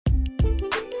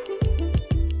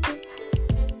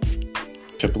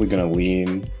typically going to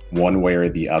lean one way or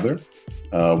the other.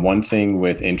 One thing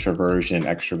with introversion,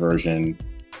 extroversion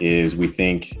is we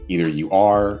think either you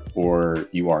are or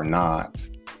you are not,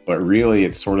 but really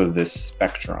it's sort of this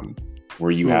spectrum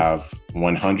where you Hmm. have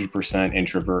 100%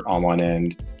 introvert on one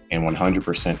end and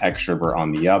 100% extrovert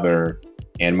on the other.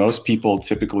 And most people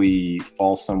typically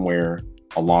fall somewhere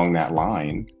along that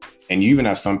line. And you even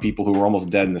have some people who are almost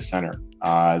dead in the center.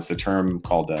 It's a term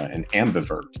called an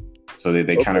ambivert. So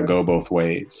they kind of Okay. go both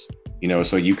ways,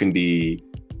 so you can be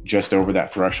just over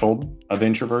that threshold of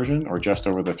introversion or just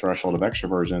over the threshold of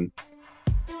extroversion.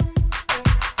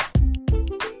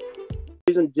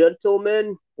 Ladies and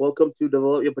gentlemen, welcome to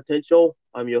Develop Your Potential.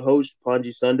 I'm your host,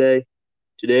 Panji Sunday.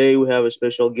 Today we have a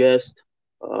special guest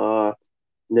in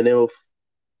the name of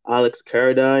Alex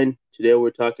Carradine. Today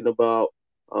we're talking about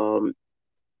um,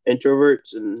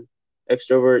 introverts and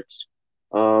extroverts.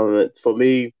 For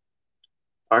me,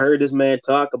 I heard this man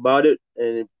talk about it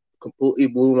and it completely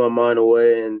blew my mind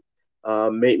away and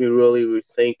made me really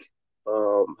rethink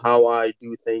how I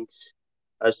do things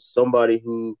as somebody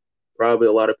who probably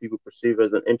a lot of people perceive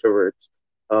as an introvert.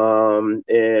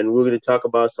 And we're going to talk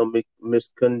about some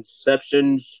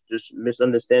misconceptions, just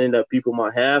misunderstanding that people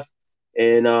might have.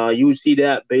 And you will see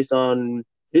that based on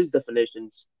his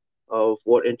definitions of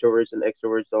what introverts and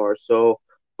extroverts are. So,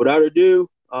 without ado,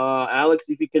 Alex,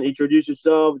 if you can introduce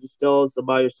yourself, just tell us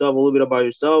about yourself, a little bit about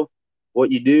yourself,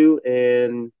 what you do,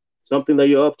 and something that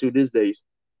you're up to these days.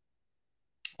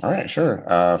 All right, sure.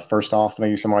 First off, thank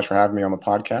you so much for having me on the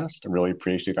podcast. I really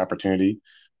appreciate the opportunity.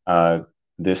 Uh,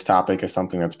 this topic is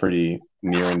something that's pretty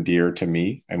near and dear to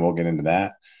me, and we'll get into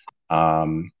that.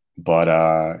 But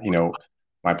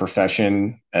my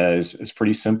profession is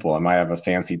pretty simple. I might have a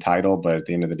fancy title, but at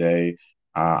the end of the day,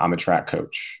 I'm a track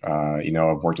coach.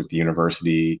 I've worked at the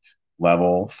university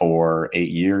level for 8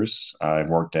 years. I've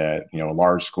worked at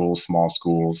large schools, small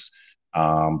schools,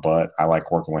 but I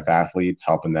like working with athletes,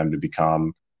 helping them to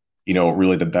become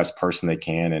really the best person they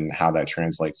can, and how that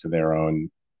translates to their own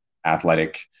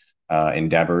athletic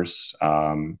endeavors.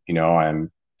 I'm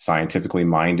scientifically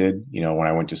minded. When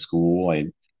I went to school, I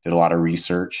did a lot of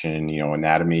research in,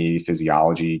 anatomy,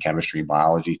 physiology, chemistry,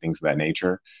 biology, things of that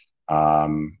nature.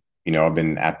 I've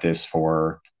been at this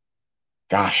for,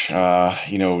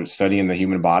 studying the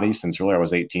human body since really I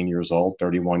was 18 years old,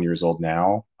 31 years old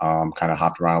now. Kind of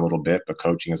hopped around a little bit, but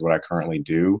coaching is what I currently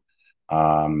do.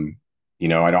 Um,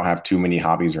 I don't have too many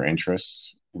hobbies or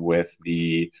interests with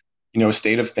the,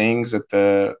 state of things at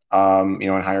the,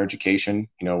 in higher education,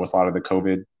 with a lot of the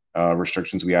COVID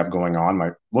restrictions we have going on,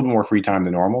 a little bit more free time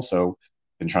than normal. So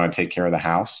been trying to take care of the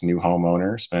house, new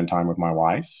homeowner, spend time with my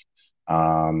wife,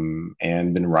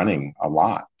 and been running a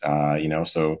lot,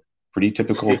 so pretty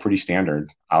typical, pretty standard.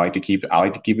 I like to keep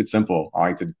it simple. I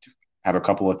like to have a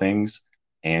couple of things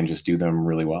and just do them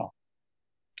really well.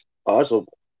 Awesome.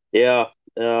 Yeah.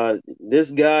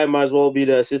 This guy might as well be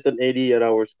the assistant AD at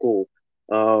our school.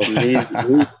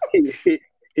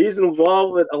 He's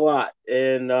involved with a lot,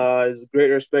 and it's great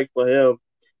respect for him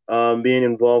being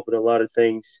involved with a lot of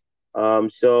things.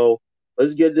 So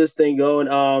let's get this thing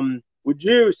going. Would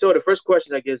you? So the first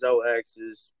question I guess I will ask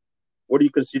is, what do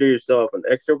you consider yourself, an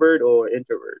extrovert or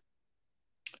introvert?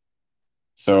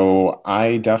 So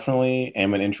I definitely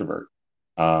am an introvert.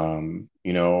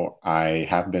 I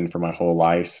have been for my whole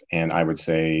life, and I would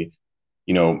say,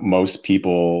 most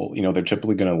people, they're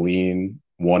typically going to lean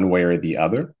one way or the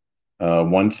other.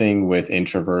 One thing with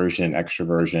introversion,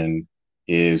 extroversion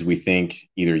is we think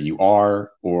either you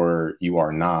are or you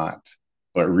are not,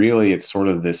 but really it's sort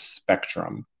of this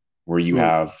spectrum where you Hmm.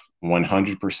 have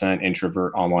 100%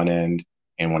 introvert on one end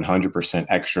and 100%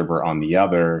 extrovert on the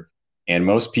other. And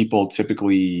most people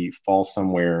typically fall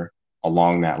somewhere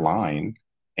along that line.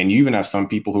 And you even have some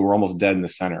people who are almost dead in the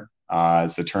center.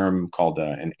 It's a term called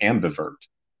an ambivert.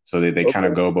 So they kind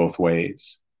of Okay. go both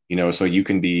ways, so you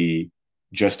can be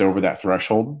just over that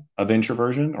threshold of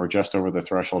introversion or just over the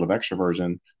threshold of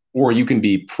extroversion, or you can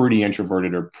be pretty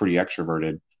introverted or pretty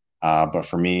extroverted. But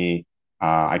for me,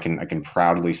 I can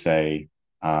proudly say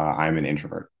I'm an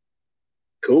introvert.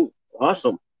 Cool.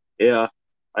 Awesome. Yeah.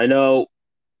 I know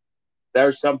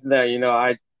there's something that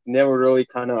I never really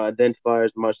kind of identify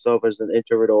as myself as an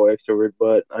introvert or extrovert,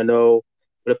 but I know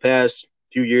for the past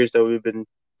few years that we've been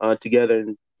together,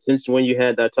 and since when you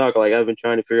had that talk, like I've been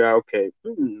trying to figure out, okay,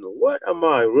 what am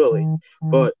I really?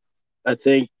 But I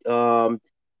think the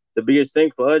biggest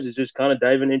thing for us is just kind of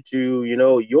diving into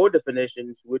your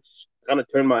definitions, which kind of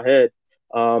turned my head.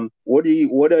 What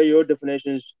are your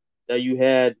definitions that you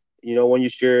had when you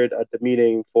shared at the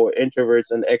meeting for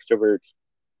introverts and extroverts?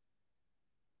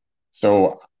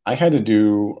 So I had to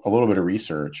do a little bit of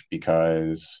research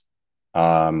because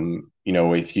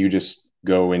If you just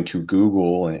go into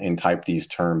Google and type these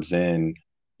terms in,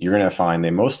 you're going to find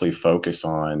they mostly focus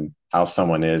on how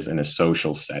someone is in a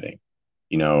social setting,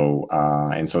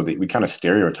 and so we kind of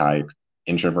stereotype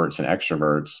introverts and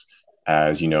extroverts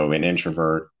as, an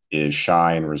introvert is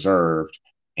shy and reserved,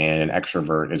 and an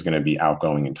extrovert is going to be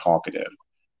outgoing and talkative.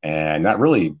 And that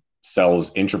really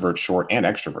sells introverts short and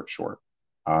extroverts short.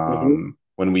 Mm-hmm.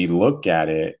 When we look at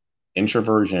it,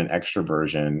 introversion and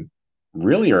extroversion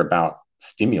really are about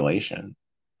stimulation,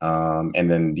 and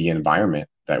then the environment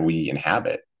that we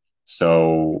inhabit.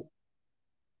 So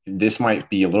this might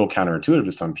be a little counterintuitive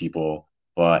to some people,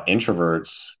 but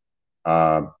introverts,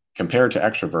 uh, compared to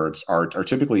extroverts, are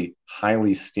typically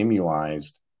highly stimulated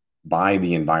by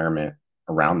the environment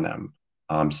around them.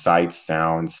 Sights,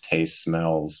 sounds, tastes,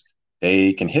 smells,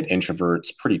 they can hit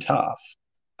introverts pretty tough.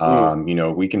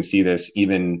 Mm. We can see this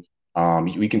even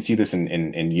we can see this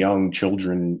in young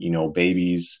children,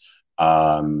 babies,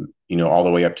 all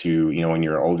the way up to, in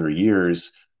your older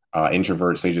years.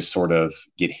 Introverts, they just sort of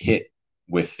get hit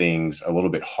with things a little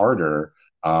bit harder.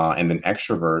 And then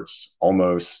extroverts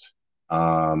almost,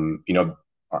 are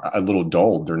a little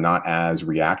dulled. They're not as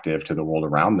reactive to the world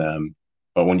around them.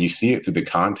 But when you see it through the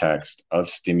context of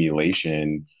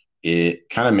stimulation, it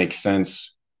kind of makes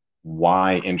sense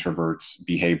why introverts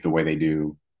behave the way they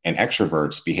do and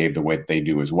extroverts behave the way they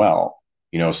do as well.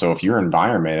 So if your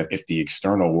environment, if the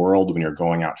external world, when you're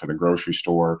going out to the grocery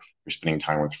store, you're spending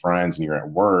time with friends and you're at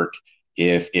work,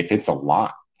 if it's a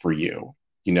lot for you,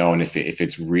 and if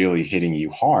it's really hitting you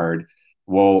hard,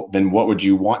 well, then what would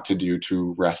you want to do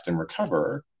to rest and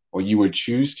recover? Well, you would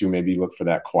choose to maybe look for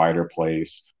that quieter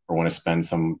place or want to spend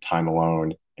some time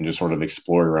alone and just sort of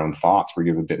explore your own thoughts where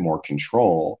you have a bit more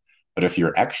control. But if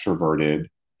you're extroverted,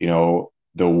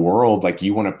 the world, like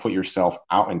you want to put yourself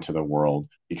out into the world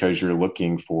because you're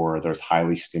looking for those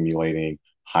highly stimulating,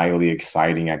 highly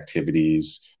exciting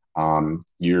activities.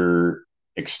 You're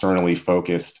externally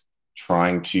focused,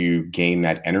 trying to gain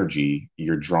that energy.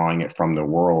 You're drawing it from the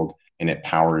world and it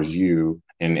powers you.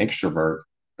 An introvert,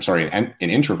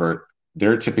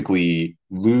 they're typically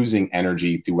losing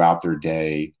energy throughout their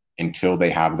day until they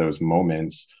have those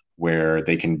moments where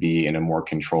they can be in a more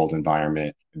controlled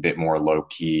environment, a bit more low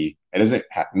key. It doesn't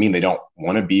mean they don't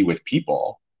want to be with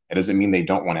people. It doesn't mean they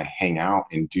don't want to hang out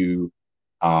and do,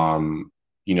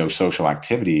 social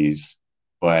activities,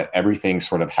 but everything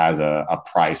sort of has a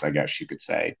price, I guess you could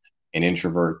say. An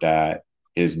introvert that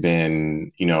has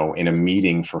been, in a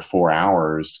meeting for 4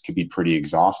 hours could be pretty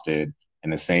exhausted in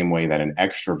the same way that an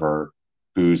extrovert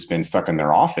who's been stuck in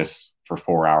their office for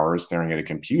 4 hours staring at a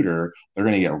computer, they're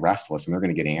going to get restless and they're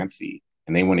going to get antsy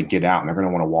and they want to get out and they're going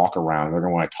to want to walk around. They're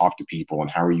going to want to talk to people and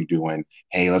how are you doing?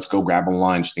 Hey, let's go grab a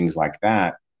lunch, things like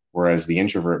that. Whereas the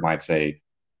introvert might say,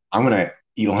 I'm going to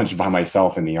eat lunch by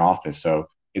myself in the office. So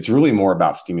it's really more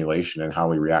about stimulation and how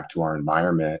we react to our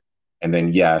environment. And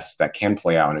then, yes, that can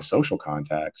play out in a social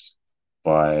context,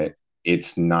 but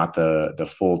it's not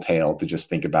the full tale to just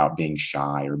think about being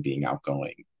shy or being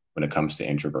outgoing when it comes to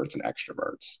introverts and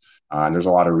extroverts. And there's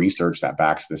a lot of research that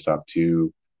backs this up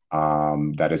too,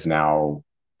 that is now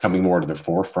coming more to the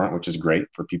forefront, which is great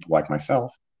for people like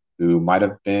myself who might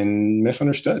have been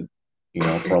misunderstood,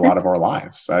 for a lot of our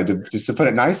lives. Just to put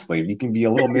it nicely, you can be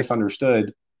a little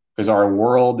misunderstood because our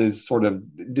world is sort of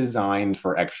designed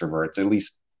for extroverts, at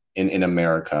least in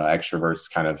America. Extroverts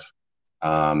kind of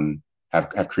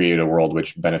have created a world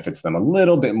which benefits them a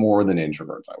little bit more than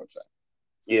introverts, I would say.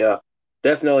 Yeah,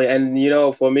 definitely.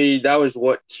 And for me, that was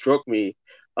what struck me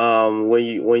when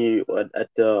you at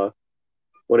the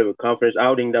whatever conference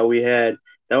outing that we had.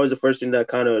 That was the first thing that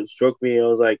kind of struck me. I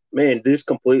was like, man,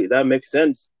 that makes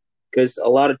sense. Because a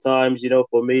lot of times,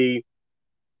 for me,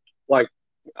 like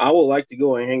I would like to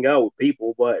go and hang out with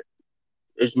people, but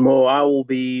it's more I will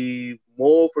be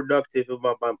more productive if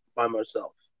by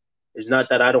myself. It's not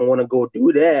that I don't want to go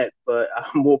do that, but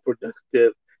I'm more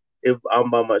productive if I'm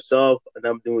by myself and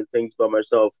I'm doing things by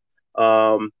myself.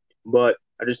 But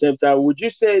at the same time, would you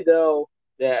say though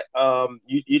that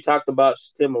you talked about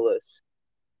stimulus?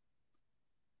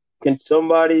 Can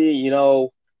somebody,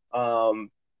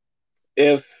 um,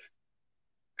 if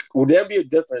would there be a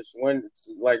difference when,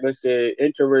 like, let's say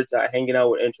introverts are hanging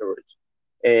out with introverts,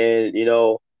 and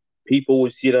people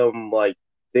would see them like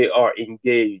they are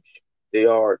engaged, they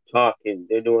are talking,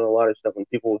 they're doing a lot of stuff, and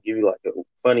people will give you like a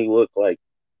funny look, like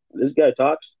this guy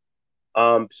talks.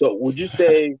 So would you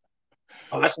say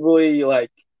possibly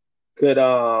like could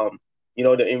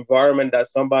the environment that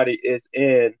somebody is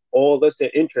in, or let's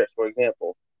say interest, for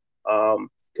example,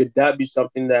 could that be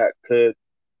something that could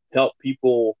help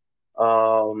people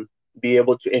um, be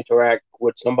able to interact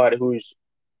with somebody who's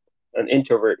an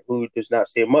introvert who does not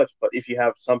say much, but if you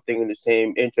have something in the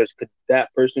same interest, could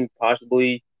that person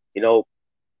possibly, you know,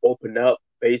 open up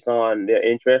based on their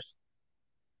interest?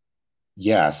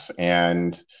 Yes.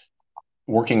 And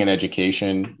working in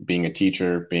education, being a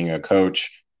teacher, being a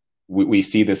coach, we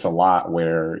see this a lot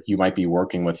where you might be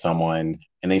working with someone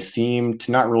and they seem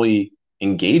to not really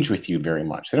engage with you very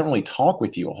much. They don't really talk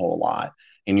with you a whole lot.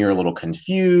 And you're a little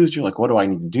confused. You're like, what do I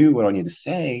need to do? What do I need to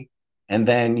say? And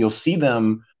then you'll see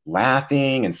them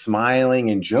laughing and smiling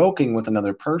and joking with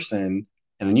another person.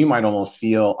 And then you might almost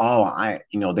feel, oh,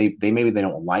 they maybe they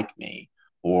don't like me,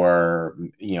 or,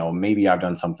 maybe I've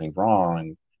done something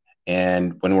wrong.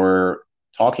 And when we're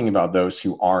talking about those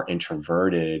who are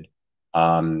introverted,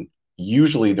 um,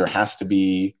 usually there has to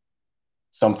be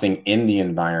something in the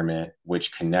environment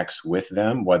which connects with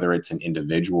them, whether it's an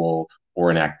individual or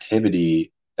an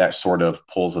activity that sort of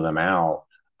pulls them out.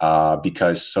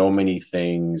 Because so many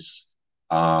things,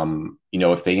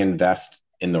 if they invest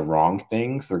in the wrong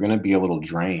things, they're going to be a little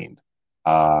drained.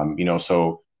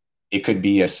 So it could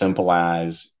be as simple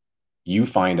as you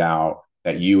find out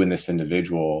that you and this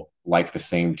individual like the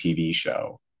same TV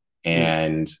show. Mm.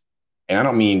 And I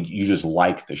don't mean you just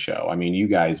like the show. I mean, you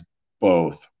guys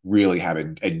both really have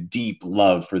a deep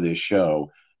love for this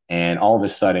show. And all of a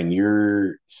sudden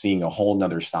you're seeing a whole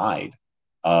nother side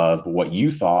of what you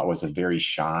thought was a very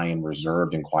shy and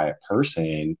reserved and quiet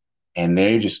person. And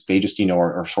they just,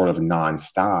 are sort of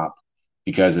nonstop,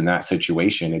 because in that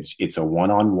situation, it's a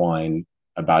one-on-one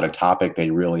about a topic they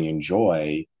really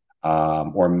enjoy.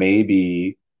 Or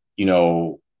maybe, you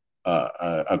know,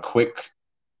 a quick,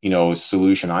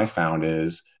 solution I found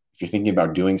is, if you're thinking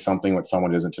about doing something with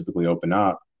someone who doesn't typically open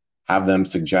up, have them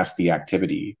suggest the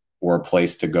activity or a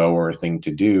place to go or a thing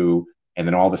to do. And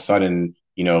then all of a sudden,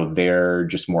 they're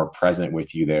just more present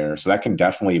with you there. So that can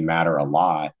definitely matter a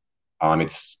lot.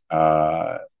 It's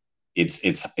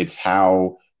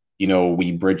how,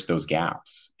 we bridge those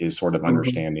gaps, is sort of Mhm.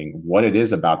 understanding what it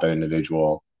is about that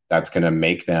individual that's going to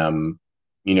make them,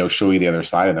 show you the other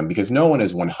side of them, because no one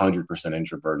is 100%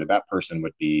 introverted. That person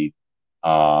would be,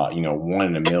 one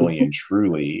in a million,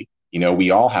 truly.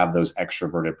 We all have those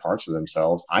extroverted parts of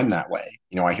themselves. I'm that way.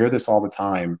 I hear this all the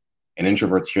time, and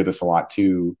introverts hear this a lot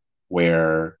too,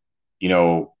 where, you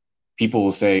know, people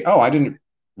will say, oh, I didn't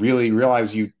really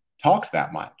realize you talked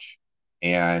that much.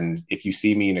 And if you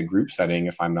see me in a group setting,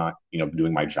 if I'm not,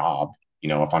 doing my job,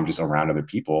 if I'm just around other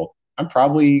people, I'm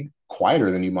probably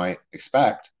quieter than you might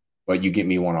expect. But you get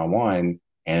me one on one,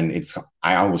 and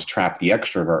I always trap the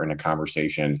extrovert in a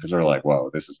conversation because they're like, whoa,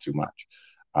 this is too much.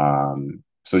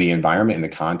 So the environment and the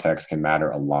context can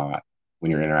matter a lot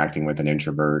when you're interacting with an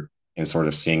introvert, and sort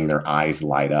of seeing their eyes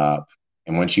light up.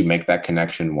 And once you make that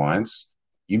connection once,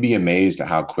 you'd be amazed at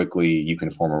how quickly you can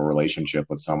form a relationship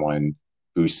with someone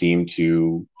who seem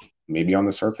to, maybe on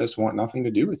the surface, want nothing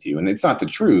to do with you. And it's not the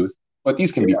truth, but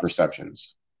these can be Yeah,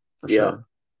 perceptions for yeah, sure.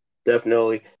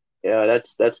 definitely. Yeah,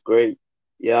 that's great.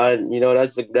 Yeah, and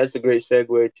that's a great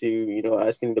segue to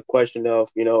asking the question of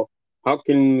how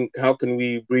can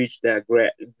we breach that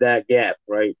gap,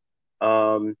 right?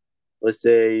 Um, let's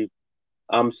say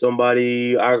I'm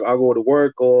somebody I go to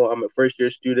work, or I'm a first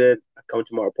year student. I come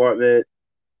to my apartment.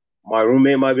 My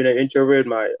roommate might be an introvert.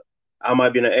 I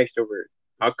might be an extrovert.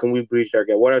 How can we bridge that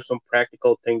gap? What are some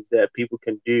practical things that people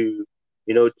can do,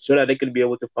 so that they can be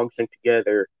able to function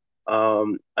together,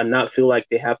 and not feel like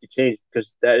they have to change?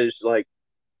 Because that is like,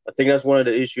 I think that's one of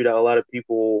the issues that a lot of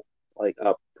people like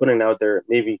putting out there.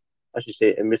 Maybe I should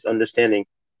say a misunderstanding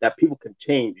that people can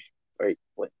change, right?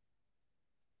 Like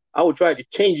I would try to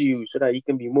change you so that you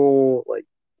can be more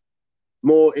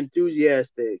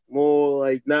enthusiastic, more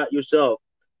like not yourself.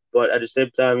 But at the same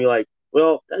time, you're like,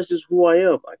 well, that's just who I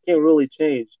am. I can't really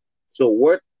change. So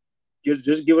what?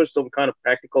 Just give us some kind of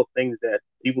practical things that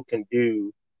people can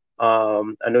do.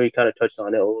 I know you kind of touched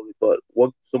on it a little bit, but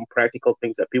what some practical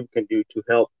things that people can do to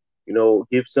help,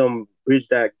 give some bridge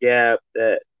that gap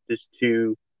that just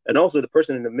to, and also the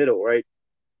person in the middle, right?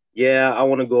 Yeah, I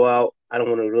want to go out. I don't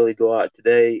want to really go out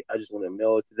today. I just want to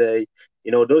mellow today.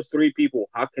 Those three people,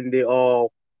 how can they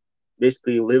all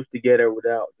basically live together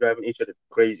without driving each other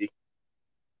crazy?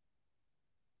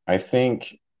 I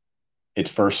think it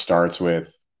first starts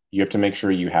with, you have to make sure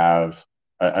you have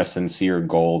a sincere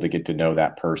goal to get to know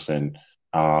that person,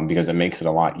 because it makes it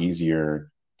a lot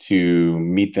easier to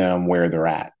meet them where they're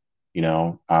at, you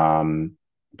know.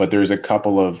 But there's a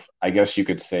couple of, I guess you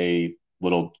could say,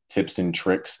 little tips and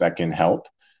tricks that can help.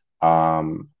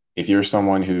 If you're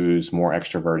someone who's more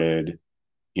extroverted,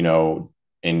 you know,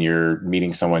 and you're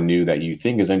meeting someone new that you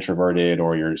think is introverted,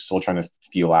 or you're still trying to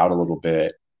feel out a little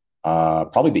bit,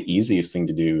 probably the easiest thing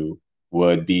to do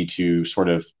would be to sort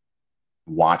of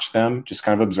watch them, just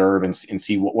kind of observe and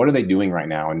see what are they doing right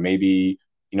now. And maybe,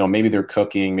 maybe they're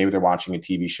cooking, maybe they're watching a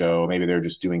TV show, maybe they're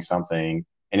just doing something.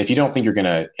 And if you don't think you're going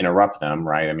to interrupt them,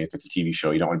 right? I mean, if it's a TV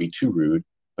show, you don't want to be too rude.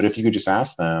 But if you could just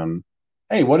ask them,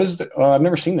 hey, I've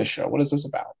never seen this show. What is this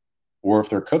about? Or if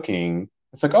they're cooking,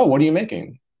 it's like, oh, what are you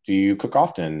making? Do you cook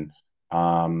often?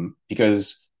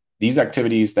 Because these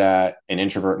activities that an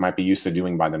introvert might be used to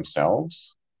doing by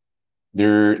themselves,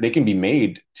 they can be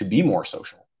made to be more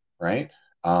social, right?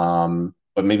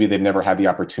 But maybe they've never had the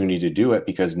opportunity to do it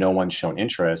because no one's shown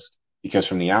interest. Because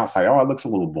from the outside, oh, it looks a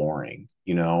little boring.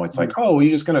 It's like, oh, you're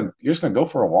just gonna go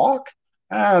for a walk.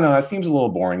 I don't know. That seems a little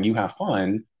boring. You have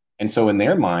fun, and so in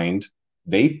their mind,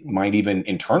 they might even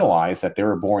internalize that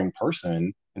they're a boring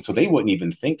person, and so they wouldn't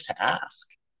even think to ask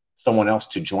someone else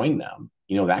to join them.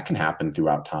 That can happen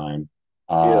throughout time.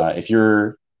 Yeah. If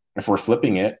we're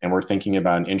flipping it and we're thinking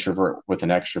about an introvert with an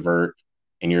extrovert,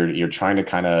 and you're trying to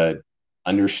kind of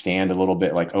understand a little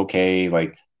bit, like, okay,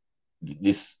 like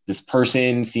this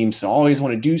person seems to always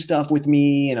want to do stuff with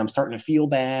me, and I'm starting to feel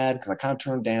bad because I kind of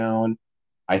turned down.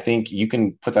 I think you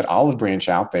can put that olive branch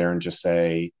out there and just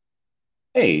say,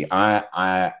 hey,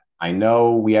 I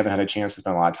know we haven't had a chance to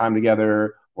spend a lot of time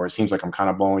together, or it seems like I'm kind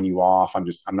of blowing you off. I'm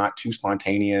not too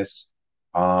spontaneous.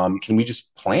 Can we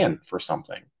just plan for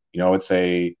something? It's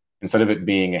a instead of it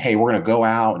being, hey, we're gonna go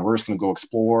out and we're just gonna go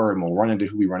explore and we'll run into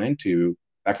who we run into,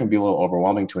 that can be a little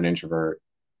overwhelming to an introvert.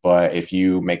 But if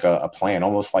you make a plan,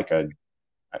 almost like a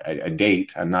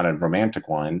date, and not a romantic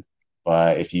one,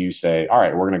 but if you say, all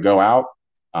right, we're gonna go out,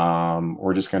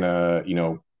 we're just gonna,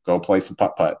 go play some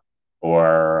putt putt,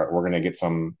 or we're gonna get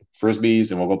some frisbees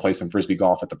and we'll go play some frisbee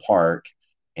golf at the park.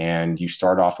 And you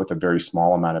start off with a very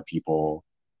small amount of people,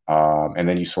 and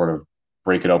then you sort of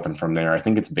break it open from there. I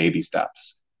think it's baby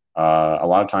steps. A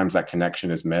lot of times that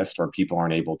connection is missed, or people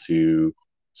aren't able to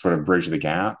sort of bridge the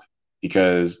gap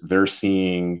because they're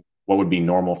seeing what would be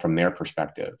normal from their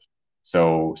perspective.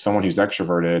 So someone who's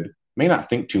extroverted may not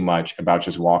think too much about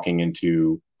just walking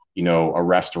into, a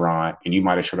restaurant, and you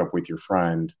might have showed up with your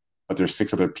friend, but there's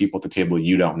six other people at the table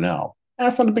you don't know.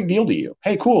 That's not a big deal to you.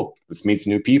 Hey, cool. Let's meet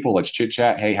some new people. Let's chit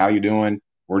chat. Hey, how you doing?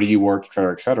 Where do you work? Et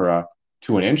cetera, et cetera.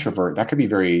 To an introvert, that could be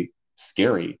very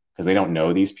scary because they don't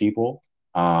know these people.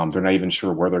 They're not even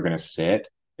sure where they're going to sit.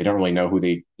 They don't really know who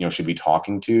they, should be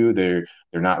talking to. They're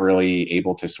not really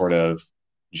able to sort of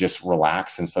just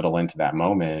relax and settle into that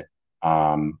moment.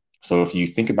 So if you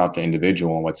think about the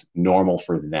individual and what's normal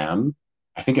for them,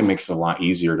 I think it makes it a lot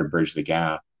easier to bridge the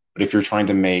gap. But if you're trying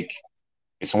to make,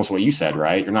 it's almost what you said,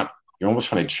 right? You're almost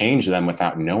trying to change them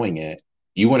without knowing it.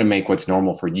 You want to make what's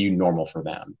normal for you normal for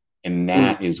them. And Mm.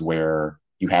 that is where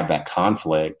you have that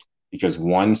conflict, because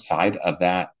one side of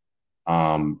that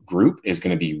group is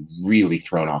going to be really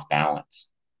thrown off balance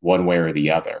one way or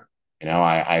the other.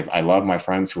 I love my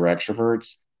friends who are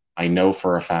extroverts. I know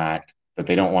for a fact that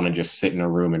they don't want to just sit in a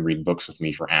room and read books with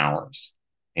me for hours.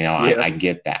 Yeah. I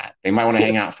get that. They might want to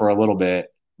hang out for a little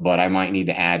bit, but I might need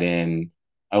to add in,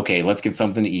 okay, let's get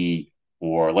something to eat,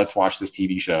 or let's watch this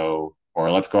TV show,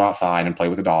 or let's go outside and play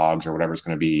with the dogs, or whatever it's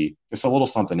going to be. Just a little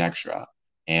something extra.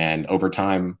 And over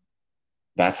time,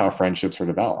 that's how friendships are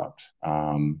developed.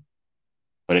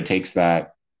 But it takes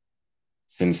that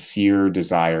sincere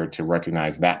desire to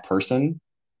recognize that person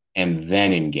and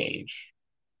then engage.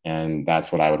 And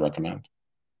that's what I would recommend.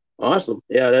 Awesome.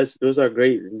 Yeah, that's those are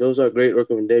great. Those are great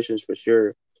recommendations for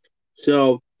sure.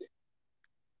 So,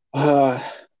 uh,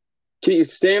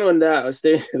 staying on that,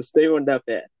 stay on that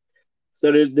path.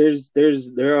 So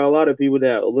there are a lot of people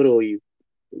that literally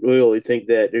think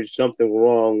that there's something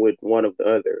wrong with one of the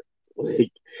other.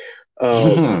 Like,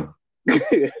 um,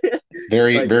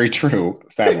 Very, like, very true,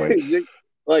 sadly.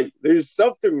 like there's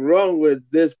something wrong with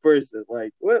this person.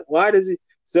 Like, what? Why does he?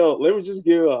 So let me just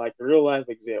give like a real life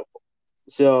example.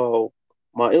 So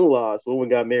my in-laws, when we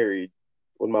got married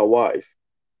with my wife,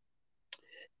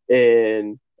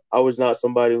 and I was not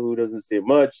somebody who doesn't say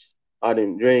much. I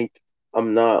didn't drink.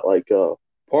 I'm not like a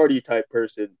party type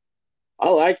person. I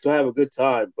like to have a good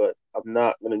time, but I'm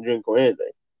not gonna drink or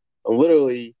anything. And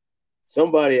literally,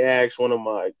 somebody asked one of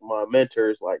my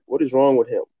mentors, like, "What is wrong with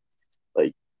him?"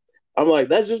 Like, I'm like,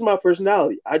 "That's just my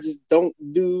personality. I just don't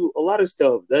do a lot of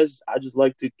stuff. I just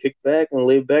like to kick back and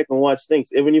lay back and watch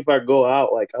things. Even if I go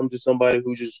out, like, I'm just somebody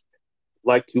who just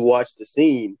like to watch the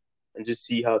scene and just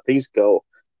see how things go."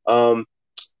 Um,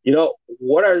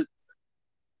 what are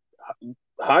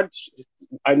how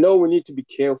I know we need to be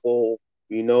careful,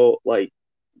 like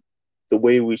the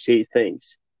way we say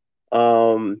things.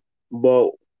 But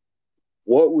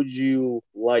what would you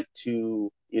like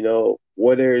to,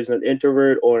 whether it's an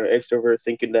introvert or an extrovert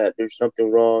thinking that there's something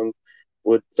wrong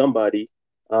with somebody,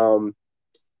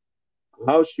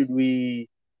 how should we,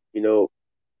 you know,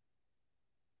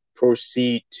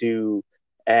 proceed to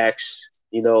ask,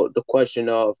 the question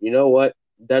of, what,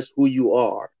 that's who you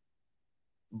are,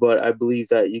 but I believe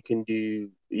that you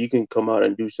can come out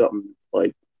and do something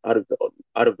like out of the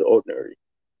out of the ordinary.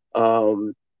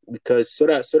 Um, because so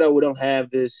that we don't have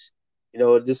this,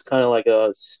 just kind of like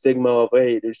a stigma of,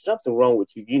 hey, there's something wrong with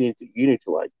you. You need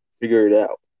to like figure it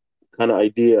out kind of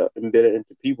idea embedded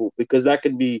into people, because that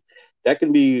can be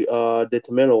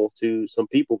detrimental to some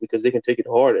people because they can take it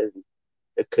hard and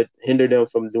it could hinder them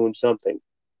from doing something.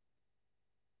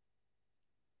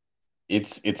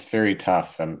 It's very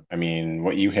tough. I mean,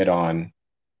 what you hit on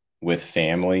with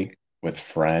family, with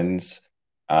friends,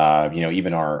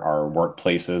 even our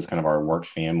workplaces, kind of our work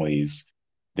families,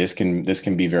 this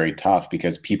can be very tough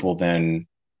because people then,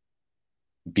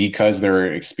 because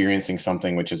they're experiencing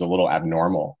something which is a little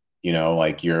abnormal,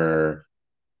 like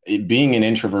being an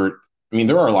introvert. I mean,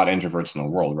 there are a lot of introverts in the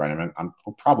world, right? I mean, I'm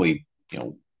probably,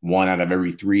 one out of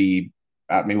every three,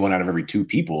 maybe one out of every two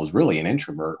people is really an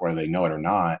introvert, whether they know it or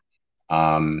not.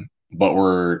 But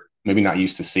we're maybe not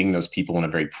used to seeing those people in a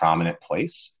very prominent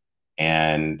place.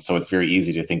 And so it's very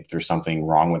easy to think there's something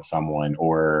wrong with someone,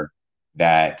 or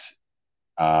that,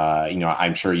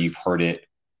 I'm sure you've heard it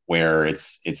where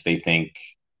it's they think,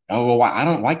 oh, well,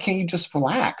 why can't you just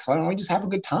relax? Why don't we just have a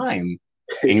good time?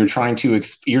 And you're trying to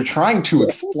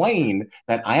explain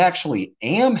that I actually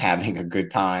am having a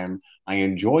good time. I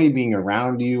enjoy being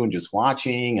around you and just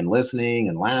watching and listening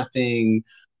and laughing.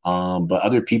 But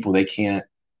other people, they can't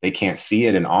see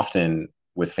it. And often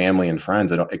with family and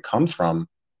friends, it comes from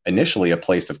initially a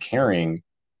place of caring,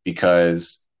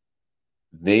 because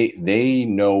they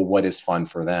know what is fun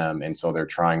for them, and so they're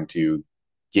trying to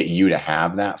get you to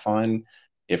have that fun.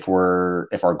 If our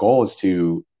goal is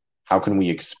to, how can we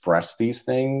express these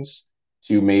things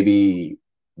to maybe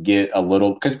get a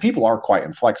little, because people are quite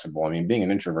inflexible. I mean, being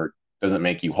an introvert doesn't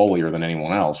make you holier than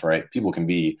anyone else, right? People can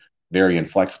be very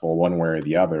inflexible one way or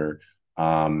the other.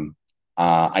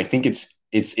 I think it's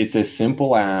as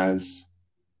simple as,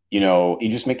 you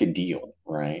just make a deal,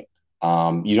 right?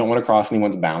 You don't want to cross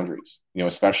anyone's boundaries,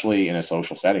 especially in a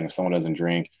social setting. If someone doesn't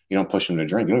drink, you don't push them to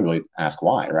drink. You don't really ask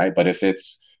why, right? But if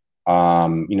it's,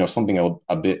 something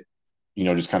a bit,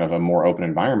 just kind of a more open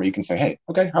environment, you can say, hey,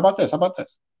 okay, how about this? How about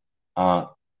this? Uh,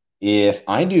 if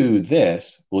I do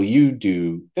this, will you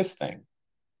do this thing?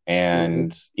 Hmm.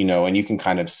 And you can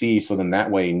kind of see, so then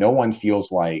that way no one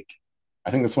feels like,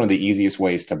 I think that's one of the easiest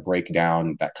ways to break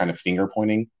down that kind of finger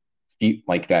pointing,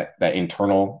 like that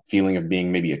internal feeling of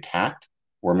being maybe attacked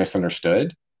or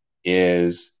misunderstood,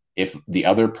 is if the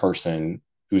other person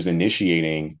who's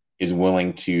initiating is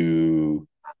willing to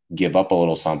give up a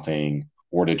little something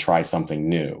or to try something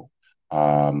new.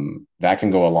 That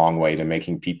can go a long way to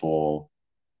making people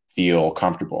feel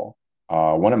comfortable.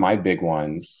 One of my big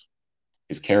ones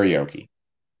is karaoke.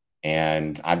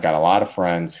 And I've got a lot of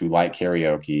friends who like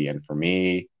karaoke. And for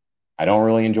me, I don't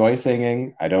really enjoy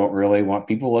singing. I don't really want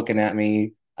people looking at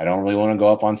me. I don't really want to go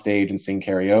up on stage and sing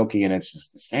karaoke. And it's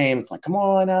just the same. It's like, come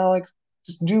on, Alex,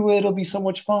 just do it. It'll be so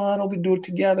much fun. We'll be do it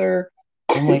together.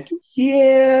 I'm like,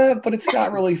 yeah, but it's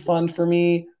not really fun for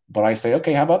me. But I say,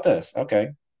 okay, how about this?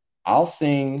 Okay, I'll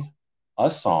sing a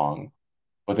song,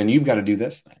 but then you've got to do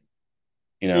this thing,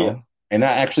 you Yeah, know? And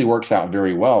that actually works out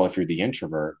very well if you're the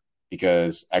introvert,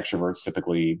 because extroverts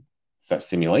typically set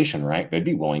stimulation, right? They'd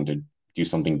be willing to do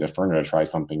something different or to try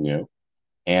something new.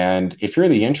 And if you're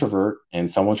the introvert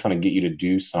and someone's trying to get you to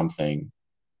do something,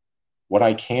 what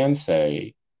I can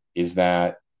say is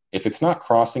that if it's not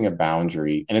crossing a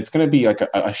boundary and it's going to be like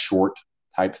a short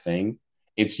type thing,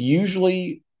 it's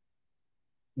usually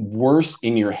worse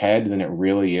in your head than it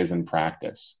really is in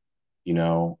practice, you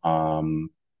know,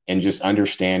 and just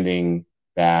understanding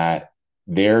that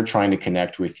they're trying to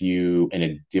connect with you in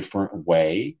a different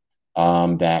way,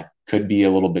 that could be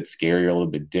a little bit scary, or a little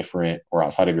bit different, or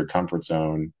outside of your comfort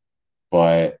zone.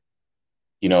 But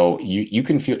you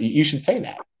can feel, you should say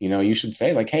that, you should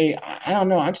say like, hey, I don't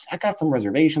know, I got some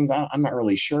reservations, I'm not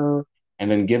really sure.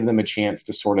 And then give them a chance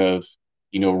to sort of,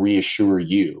 reassure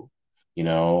you,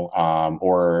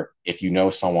 or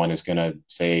if someone is going to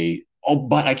say, oh,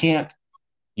 but I can't,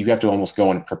 you have to almost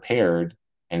go in prepared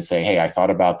and say, hey, I thought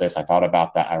about this, I thought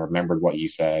about that, I remembered what you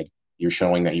said. You're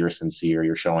showing that you're sincere,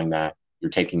 you're showing that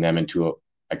you're taking them into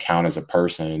account as a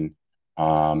person.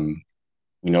 um,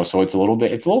 so it's a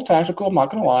little tactical. I'm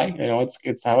not gonna lie.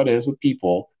 It's how it is with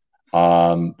people.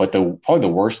 But probably the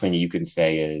worst thing you can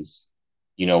say is,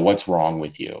 what's wrong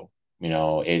with you?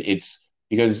 It's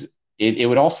because it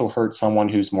would also hurt someone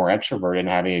who's more extroverted and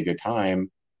having a good time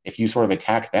if you sort of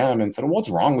attack them and said, well, what's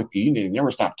wrong with you? You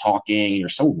never stop talking and you're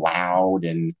so loud.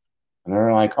 And And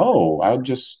they're like, oh, I'm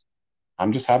just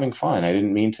having fun. I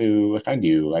didn't mean to offend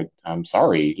you. I'm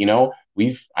sorry.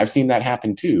 I've seen that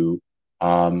happen too.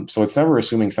 So it's never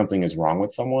assuming something is wrong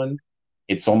with someone.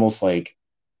 It's almost like,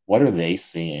 what are they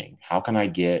seeing? How can I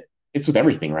get, it's with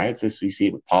everything, right? It's this, we see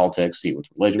it with politics, see it with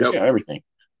religion, we Yep. see it with everything.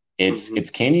 It's, Hmm. it's,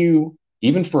 can you,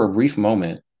 even for a brief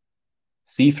moment,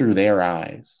 see through their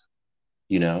eyes,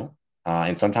 you know?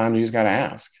 And sometimes you just got to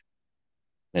ask,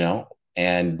 you know,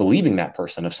 and believing that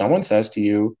person. If someone says to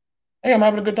you, hey, I'm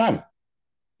having a good time,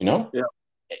 you know, Yeah.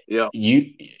 Yeah.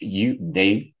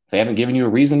 they haven't given you a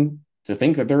reason to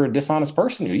think that they're a dishonest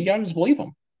person. You gotta just believe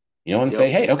them, and Yep. say,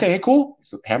 hey, okay, hey, cool,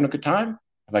 so having a good time.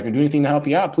 If I can do anything to help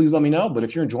you out, please let me know. But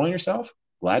if you're enjoying yourself,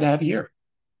 glad to have you here.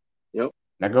 Yep.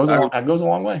 That goes a I long that goes a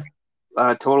long way.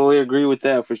 I totally agree with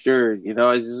that for sure.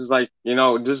 It's just like,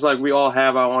 just like we all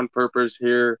have our own purpose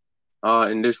here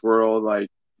in this world. Like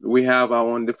we have our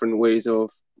own different ways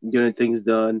of getting things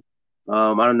done.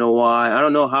 I don't know why. I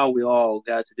don't know how we all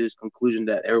got to this conclusion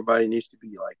that everybody needs to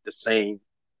be like the same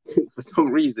for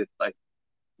some reason. Like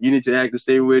you need to act the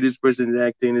same way this person is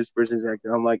acting, this person's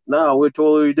acting. I'm like, no, we're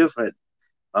totally different.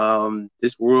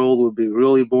 This world would be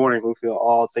really boring if we're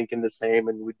all thinking the same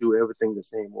and we do everything the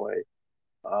same way.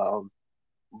 Um,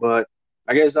 but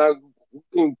I guess I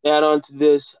can add on to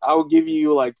this. I will give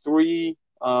you like three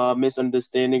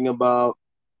misunderstanding about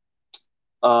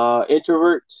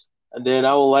introverts, and then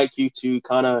I would like you to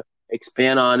kind of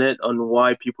expand on it on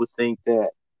why people think that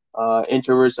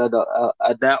introverts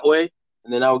are that way,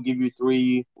 and then I will give you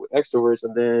three extroverts,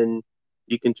 and then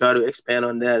you can try to expand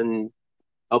on that and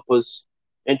help us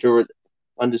introvert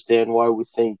understand why we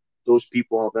think those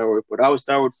people are that way. But I would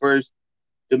start with first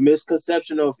the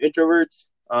misconception of introverts.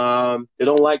 They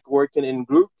don't like working in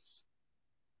groups.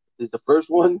 Is the first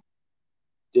one.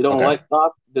 They don't Okay. like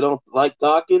talk. They don't like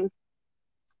talking,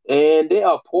 and they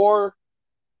are poor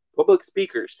public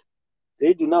speakers.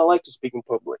 They do not like to speak in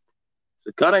public.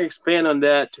 So, kind of expand on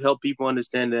that to help people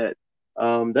understand that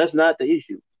that's not the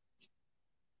issue.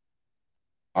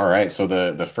 All right. So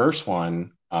the first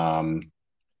one,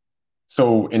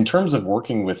 so in terms of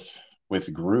working with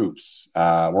groups,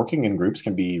 working in groups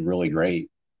can be really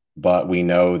great, but we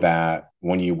know that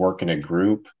when you work in a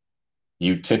group,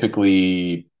 you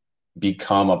typically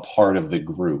become a part of the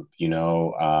group.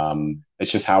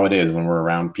 It's just how it is when we're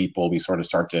around people. We sort of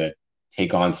start to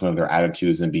take on some of their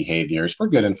attitudes and behaviors for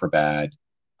good and for bad.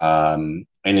 And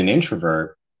an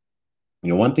introvert,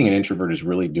 one thing an introvert is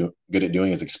really good at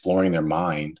doing is exploring their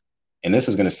mind. And this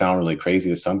is going to sound really crazy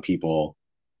to some people,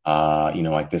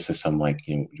 like this is some like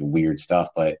weird stuff.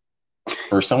 But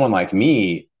for someone like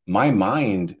me, my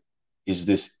mind is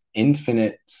this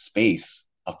infinite space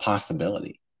of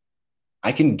possibility.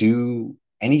 I can do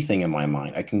anything in my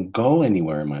mind. I can go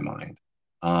anywhere in my mind.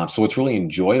 So it's really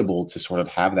enjoyable to sort of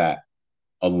have that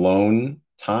alone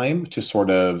time to sort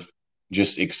of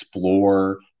just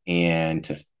explore and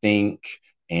to think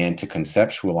and to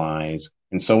conceptualize.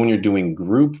 And so when you're doing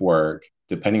group work,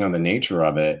 depending on the nature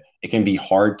of it, it can be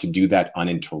hard to do that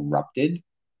uninterrupted.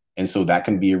 And so that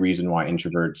can be a reason why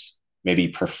introverts maybe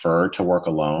prefer to work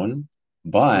alone. Mm-hmm.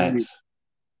 But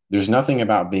there's nothing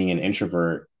about being an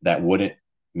introvert that wouldn't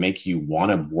make you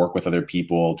want to work with other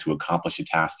people to accomplish a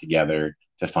task together,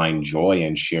 to find joy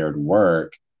in shared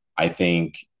work. I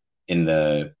think in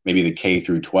the maybe the K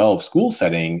through 12 school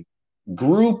setting,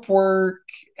 group work,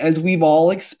 as we've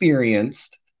all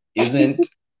experienced, isn't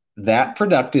that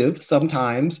productive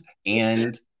sometimes.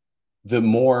 And the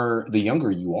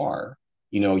younger you are,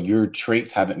 your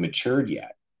traits haven't matured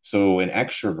yet. So an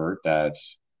extrovert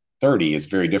that's 30 is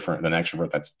very different than an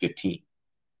extrovert that's 15.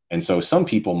 And so some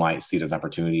people might see it as an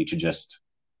opportunity to just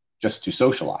to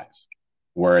socialize,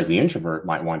 whereas the introvert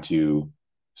might want to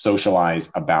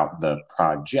socialize about the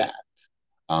project.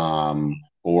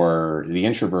 Or the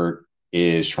introvert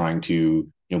is trying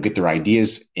to get their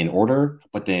ideas in order,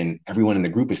 but then everyone in the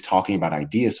group is talking about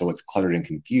ideas, so it's cluttered and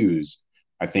confused.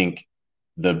 I think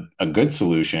the a good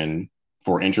solution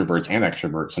for introverts and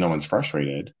extroverts, so no one's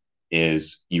frustrated,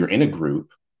 is you're in a group,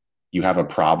 you have a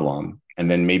problem, and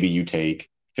then maybe you take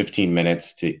 15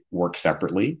 minutes to work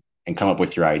separately and come up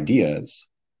with your ideas.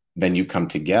 Then you come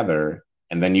together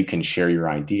and then you can share your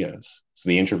ideas. So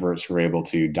the introverts were able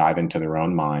to dive into their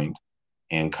own mind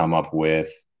and come up with,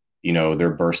 their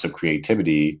bursts of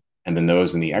creativity. And then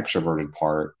those in the extroverted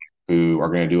part who are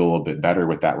going to do a little bit better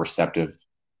with that receptive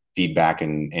feedback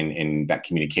and that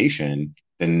communication,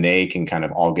 then they can kind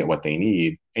of all get what they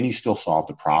need and you still solve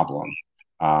the problem.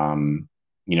 Um,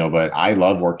 but I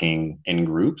love working in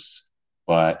groups,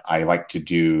 but I like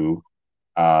to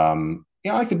I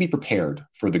like to be prepared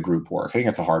for the group work. I think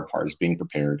that's the hard part is being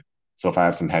prepared. So if I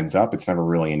have some heads up, it's never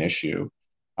really an issue.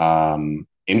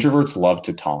 Introverts love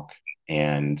to talk.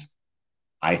 And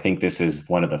I think this is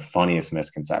one of the funniest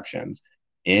misconceptions.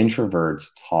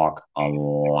 Introverts talk a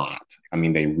lot. I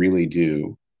mean, they really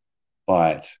do.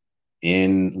 But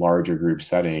in larger group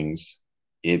settings,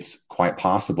 it's quite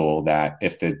possible that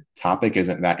if the topic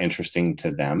isn't that interesting to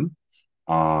them,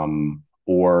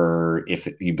 or if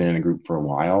you've been in a group for a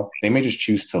while, they may just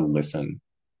choose to listen.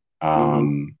 Mm-hmm.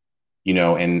 Um,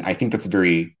 and I think that's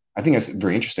very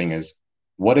interesting is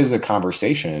what is a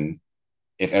conversation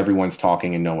if everyone's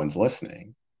talking and no one's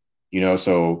listening?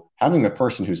 So having the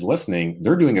person who's listening,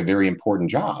 they're doing a very important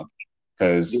job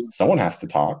because someone has to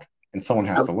talk and someone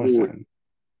has to Absolutely.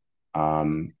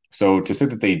 listen. So to say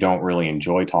that they don't really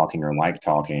enjoy talking or like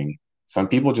talking, some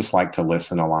people just like to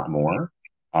listen a lot more.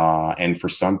 And for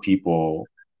some people,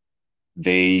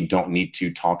 they don't need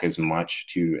to talk as much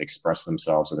to express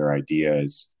themselves or their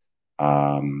ideas.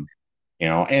 Um,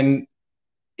 and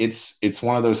it's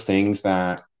one of those things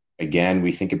that again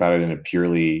we think about it in a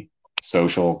purely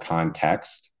social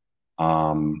context,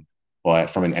 um, but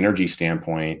from an energy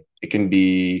standpoint it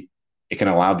can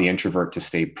allow the introvert to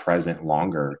stay present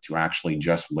longer, to actually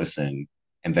just listen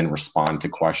and then respond to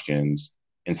questions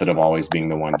instead of always being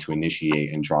the one to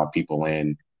initiate and draw people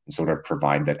in and sort of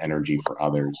provide that energy for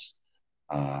others.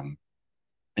 um,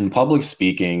 in public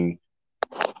speaking,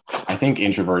 I think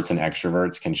introverts and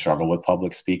extroverts can struggle with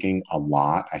public speaking a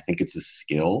lot. I think it's a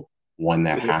skill, one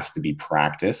that has to be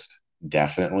practiced,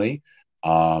 definitely.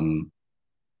 Um,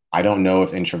 I don't know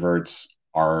if introverts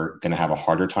are going to have a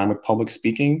harder time with public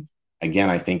speaking. Again,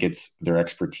 I think it's their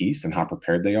expertise and how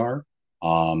prepared they are.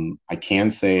 I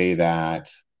can say that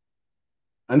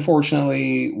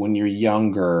unfortunately, when you're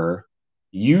younger,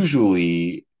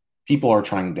 usually people are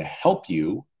trying to help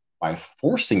you by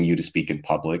forcing you to speak in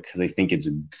public because they think it's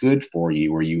good for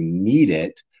you or you need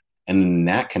it. And then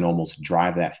that can almost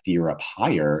drive that fear up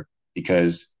higher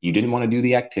because you didn't want to do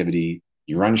the activity.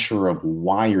 You're unsure of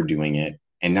why you're doing it.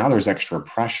 And now there's extra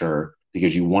pressure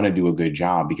because you want to do a good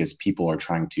job because people are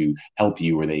trying to help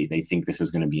you or they think this is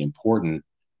going to be important.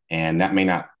 And that may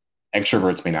not,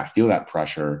 extroverts may not feel that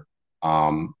pressure,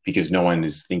 because no one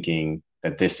is thinking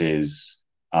that this is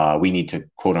we need to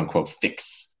quote unquote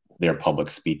fix their public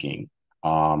speaking.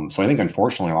 So I think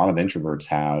unfortunately a lot of introverts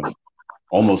have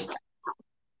almost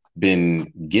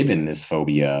been given this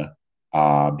phobia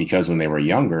because when they were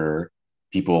younger,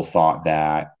 people thought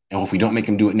that oh, if we don't make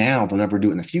them do it now, they'll never do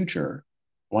it in the future.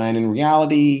 When in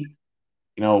reality,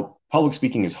 public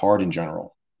speaking is hard in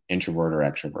general, introvert or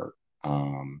extrovert.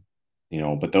 Um,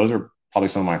 but those are probably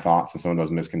some of my thoughts and some of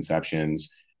those misconceptions.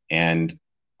 And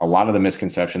a lot of the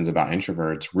misconceptions about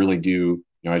introverts really do,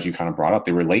 as you kind of brought up,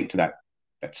 they relate to that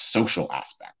social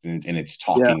aspect and it's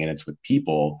Yeah. talking and it's with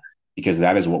people because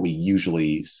that is what we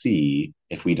usually see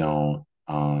if we don't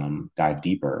dive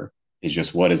deeper is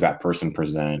just what does that person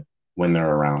present when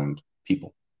they're around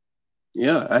people.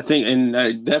 Yeah, I think,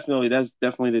 and definitely that's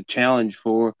definitely the challenge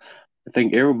for I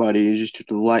think everybody is just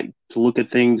to like to look at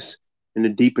things in the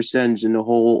deeper sense, in the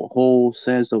whole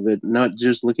sense of it, not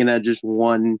just looking at just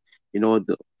one,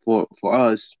 for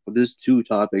us for these two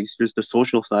topics, just the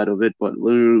social side of it, but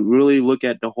really look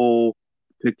at the whole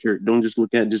picture. Don't just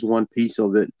look at just one piece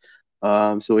of it.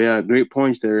 So yeah, great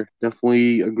points there.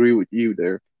 Definitely agree with you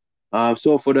there.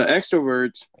 So for the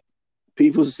extroverts,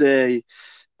 people say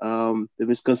the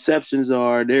misconceptions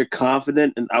are they're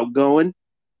confident and outgoing.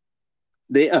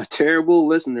 They are terrible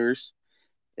listeners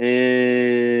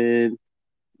and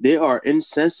they are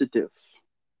insensitive.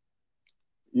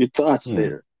 Your thoughts Hmm.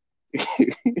 there?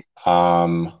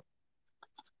 Um,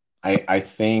 I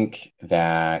think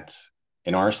that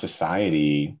in our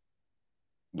society,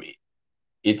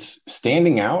 it's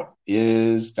standing out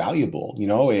is valuable.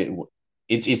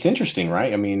 It's interesting,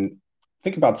 right? I mean,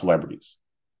 think about celebrities.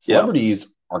 Yeah,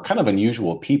 Celebrities are kind of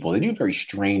unusual people. They do very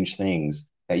strange things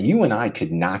that you and I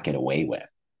could not get away with.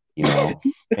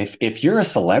 If you're a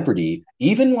celebrity,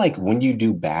 even like when you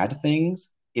do bad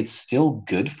things, it's still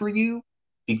good for you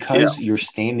yeah, because you're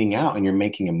standing out and you're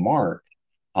making a mark.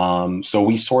 So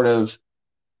we sort of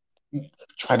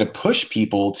try to push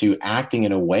people to acting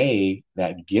in a way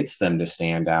that gets them to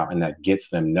stand out and that gets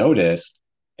them noticed.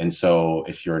 And so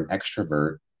if you're an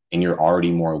extrovert and you're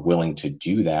already more willing to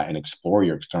do that and explore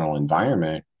your external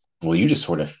environment, well, you just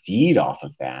sort of feed off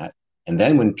of that. And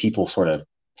then when people sort of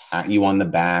pat you on the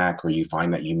back or you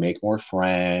find that you make more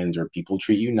friends or people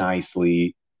treat you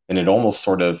nicely, then it almost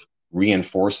sort of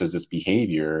reinforces this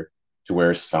behavior to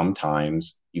where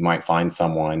sometimes you might find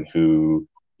someone who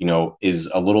is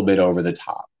a little bit over the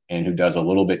top and who does a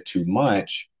little bit too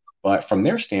much. But from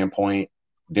their standpoint,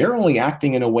 they're only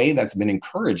acting in a way that's been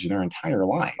encouraged their entire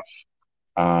life.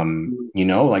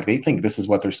 Like they think this is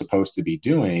what they're supposed to be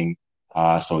doing.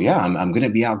 So yeah, I'm going to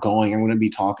be outgoing. I'm going to be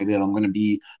talkative. I'm going to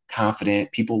be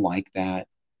confident. People like that.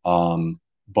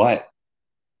 But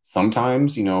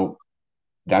sometimes,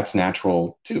 that's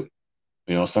natural too.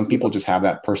 Some people just have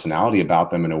that personality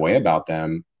about them and a way about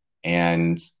them.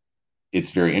 And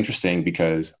it's very interesting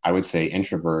because I would say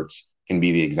introverts can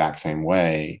be the exact same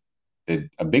way.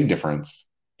 A big difference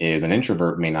is an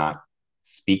introvert may not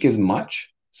speak as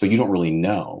much, so you don't really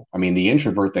know. I mean, the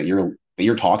introvert that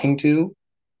you're talking to,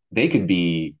 they could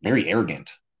be very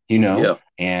arrogant, Yeah.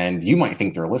 and you might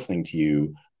think they're listening to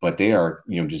you, but they are,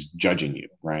 just judging you,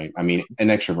 right? I mean, an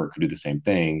extrovert could do the same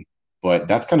thing, but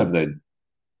that's kind of the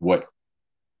what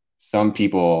some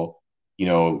people,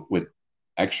 with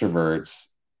extroverts,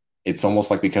 it's almost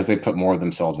like because they put more of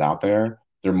themselves out there,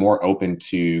 they're more open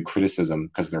to criticism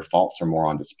because their faults are more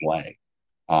on display.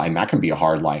 And that can be a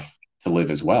hard life to live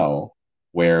as well,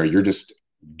 where you're just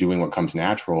doing what comes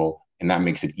natural. And that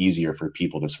makes it easier for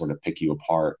people to sort of pick you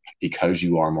apart because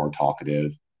you are more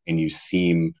talkative and you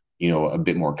seem, a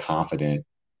bit more confident,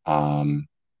 um,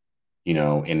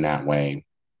 in that way.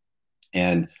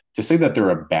 And to say that they're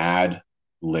a bad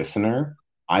listener,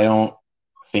 I don't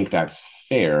think that's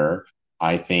fair.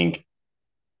 I think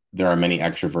there are many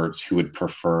extroverts who would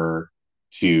prefer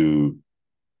to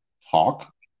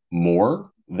talk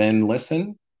more than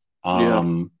listen.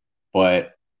 Yeah.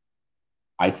 But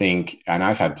I think, and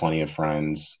I've had plenty of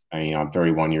friends, I'm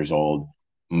 31 years old.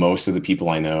 Most of the people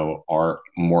I know are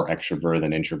more extroverted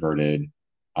than introverted.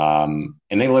 And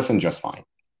they listen just fine.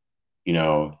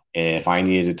 If I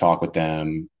needed to talk with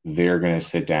them, they're going to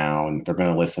sit down, they're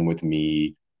going to listen with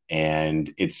me,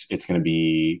 and it's going to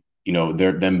be,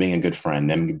 they're them being a good friend,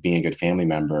 them being a good family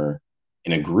member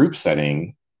in a group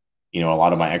setting. A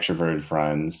lot of my extroverted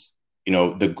friends,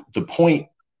 the point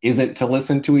isn't to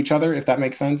listen to each other, if that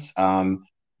makes sense.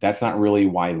 That's not really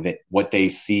what they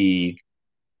see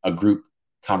a group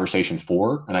conversation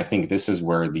for. And I think this is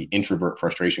where the introvert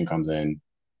frustration comes in,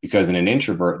 because in an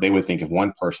introvert, they would think if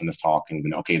one person is talking,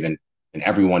 then okay, then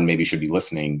everyone maybe should be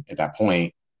listening at that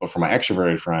point. But for my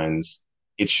extroverted friends,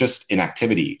 it's just an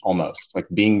activity almost. Like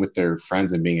being with their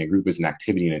friends and being a group is an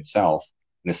activity in itself,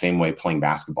 in the same way playing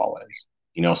basketball is.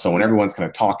 So when everyone's kind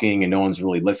of talking and no one's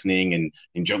really listening,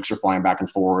 and jokes are flying back and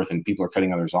forth and people are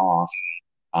cutting others off,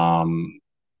 um,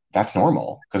 that's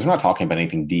normal because they're not talking about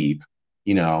anything deep.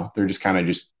 They're just kind of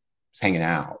just hanging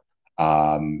out.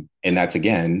 And that's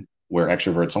again where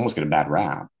extroverts almost get a bad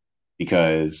rap,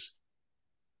 because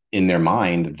in their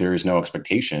mind, there is no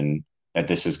expectation that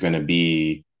this is going to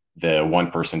be the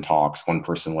one person talks, one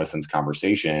person listens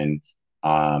conversation.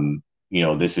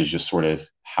 This is just sort of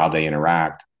how they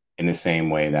interact, in the same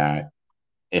way that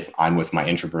if I'm with my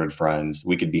introverted friends,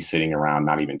 we could be sitting around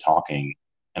not even talking,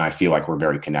 and I feel like we're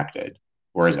very connected.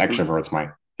 Whereas extroverts might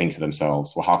think to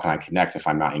themselves, well, how can I connect if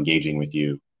I'm not engaging with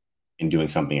you and doing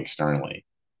something externally?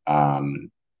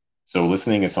 So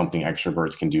listening is something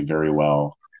extroverts can do very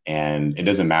well. And it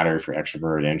doesn't matter if you're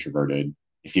extroverted or introverted.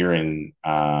 If you're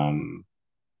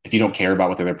if you don't care about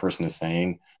what the other person is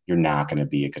saying, you're not going to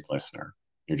be a good listener.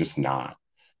 You're just not.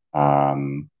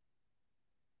 Um,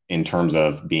 in terms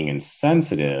of being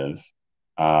insensitive,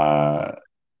 uh,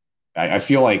 I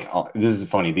feel like this is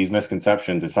funny. These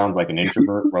misconceptions, it sounds like an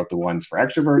introvert wrote the ones for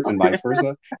extroverts and vice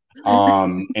versa.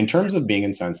 In terms of being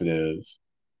insensitive,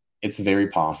 it's very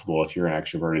possible if you're an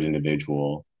extroverted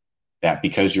individual that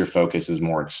because your focus is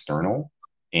more external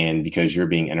and because you're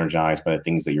being energized by the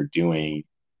things that you're doing,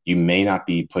 you may not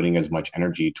be putting as much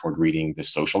energy toward reading the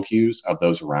social cues of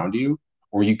those around you,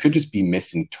 or you could just be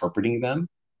misinterpreting them,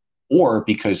 or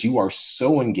because you are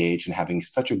so engaged and having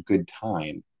such a good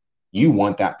time, you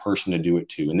want that person to do it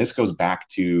too. And this goes back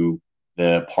to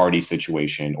the party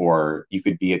situation, or you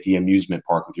could be at the amusement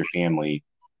park with your family.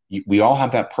 We all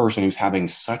have that person who's having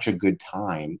such a good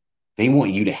time. They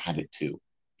want you to have it too.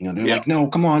 They're Yeah. like, no,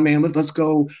 come on, man, let's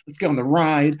go. Let's get on the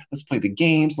ride. Let's play the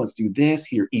games. Let's do this.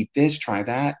 Here, eat this, try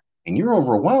that. And you're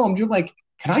overwhelmed. You're like,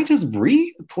 can I just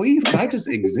breathe, please? Can I just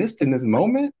exist in this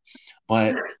moment?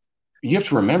 But you have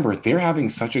to remember they're having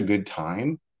such a good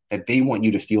time that they want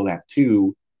you to feel that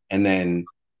too. And then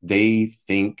they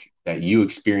think that you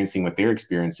experiencing what they're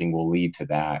experiencing will lead to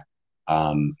that.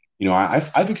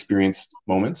 I've experienced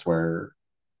moments where,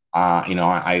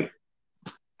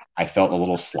 I felt a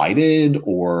little slighted,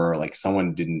 or like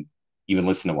someone didn't even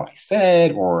listen to what I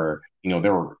said, or,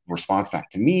 their response back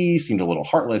to me seemed a little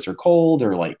heartless or cold,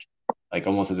 or like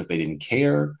almost as if they didn't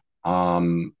care.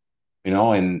 And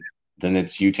then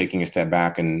it's you taking a step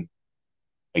back and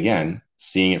again,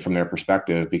 seeing it from their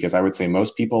perspective, because I would say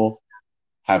most people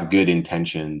have good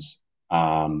intentions,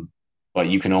 um, but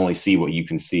you can only see what you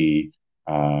can see.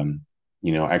 Um,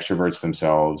 extroverts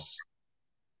themselves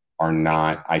are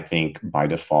not, I think, by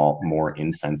default, more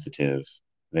insensitive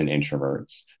than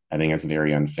introverts. I think it's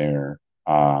very unfair.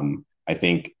 I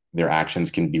think their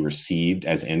actions can be received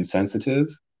as insensitive,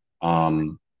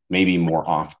 um, maybe more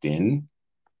often,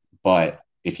 but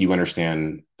if you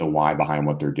understand the why behind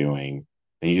what they're doing,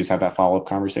 then you just have that follow up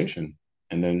conversation,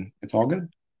 and then it's all good.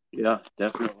 Yeah,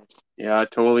 definitely. Yeah, I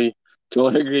totally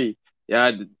agree.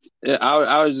 Yeah,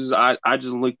 I was I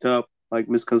just looked up like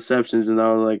misconceptions, and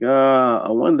I was like, I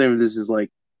wonder if this is like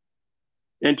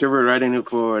introvert writing it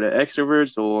for the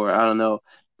extroverts, or I don't know.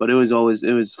 But it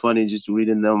was funny just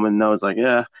reading them, and I was like,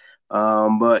 yeah.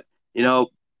 But you know,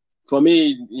 for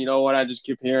me, what I just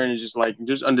keep hearing is just like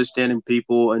just understanding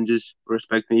people and just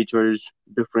respecting each other's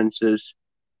differences,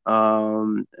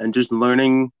 and just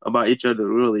learning about each other.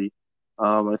 Really,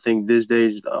 I think these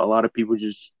days a lot of people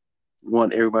just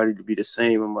want everybody to be the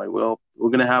same. I'm like, well,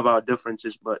 we're gonna have our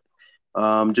differences, but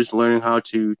just learning how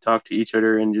to talk to each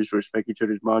other and just respect each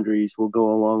other's boundaries will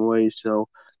go a long way. So,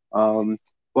 um,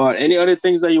 but any other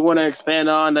things that you want to expand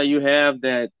on that you have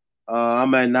that I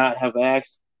might not have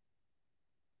asked?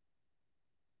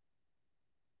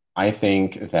 I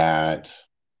think that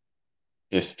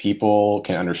if people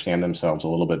can understand themselves a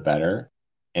little bit better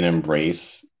and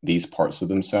embrace these parts of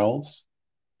themselves,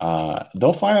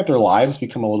 they'll find that their lives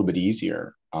become a little bit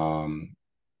easier.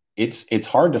 It's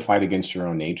hard to fight against your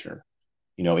own nature.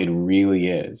 It really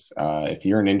is. If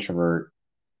you're an introvert,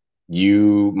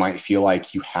 you might feel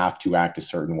like you have to act a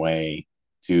certain way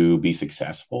to be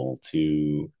successful,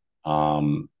 to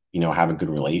have a good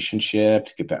relationship,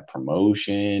 to get that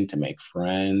promotion, to make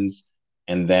friends.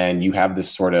 And then you have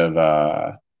this sort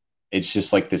of it's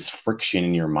just like this friction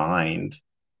in your mind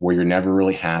where you're never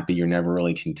really happy, you're never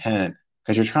really content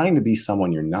because you're trying to be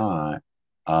someone you're not.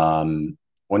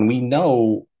 When we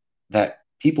know that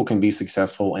people can be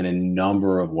successful in a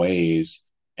number of ways,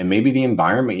 and maybe the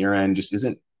environment you're in just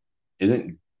isn't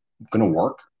going to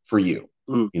work for you,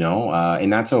 Mm,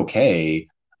 and that's okay.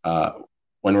 Uh,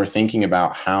 when we're thinking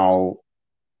about how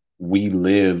we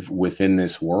live within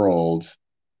this world,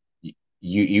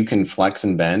 you can flex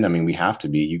and bend. I mean, we have to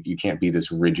be. You can't be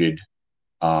this rigid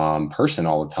person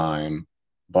all the time.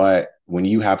 But when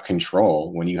you have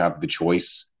control, when you have the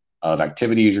choice of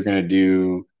activities you're going to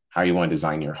do, how you want to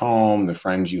design your home, the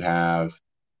friends you have,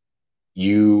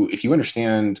 if you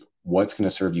understand what's going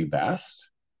to serve you best,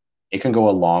 it can go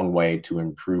a long way to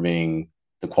improving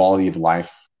the quality of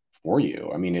life for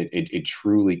you. I mean, it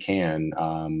truly can.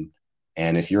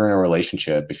 And if you're in a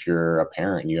relationship, if you're a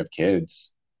parent and you have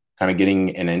kids, kind of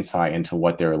getting an insight into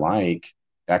what they're like,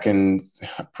 that can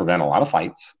prevent a lot of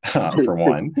fights, for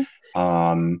one.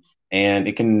 Um, and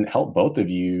it can help both of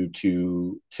you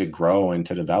to grow and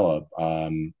to develop.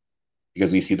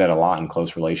 Because we see that a lot in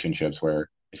close relationships where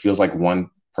it feels like one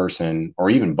person or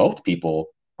even both people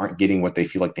aren't getting what they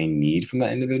feel like they need from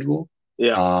that individual.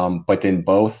 yeah. But then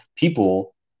both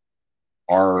people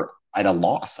are at a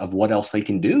loss of what else they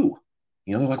can do.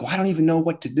 They're like, well, I don't even know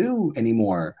what to do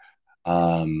anymore.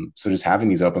 So just having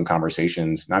these open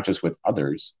conversations, not just with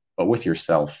others, but with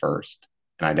yourself first,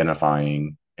 and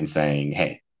identifying and saying,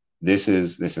 hey, this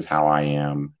is how I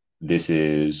am. This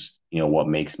is, what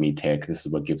makes me tick. This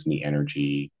is what gives me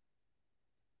energy.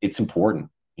 It's important.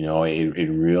 It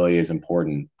really is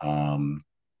important.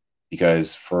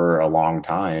 Because for a long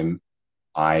time,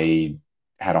 I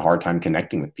had a hard time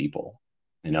connecting with people.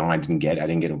 I didn't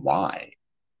get why.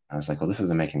 I was like, well, this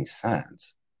doesn't make any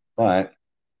sense. But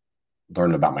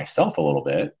learned about myself a little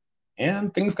bit,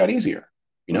 and things got easier.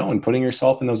 And putting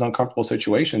yourself in those uncomfortable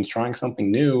situations, trying something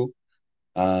new,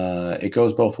 it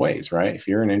goes both ways, right? If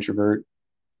you're an introvert,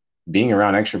 being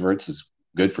around extroverts is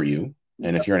good for you,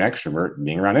 and if you're an extrovert,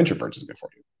 being around introverts is good for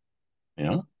you.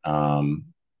 You know,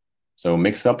 so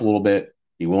mix it up a little bit.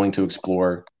 Be willing to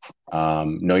explore,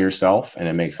 know yourself, and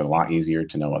it makes it a lot easier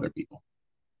to know other people.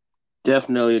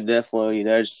 Definitely, definitely.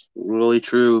 That's really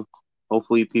true.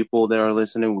 Hopefully, people that are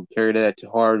listening will carry that to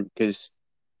heart because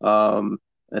um,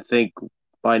 I think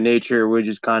by nature we're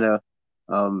just kind of,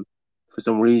 for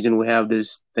some reason, we have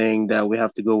this thing that we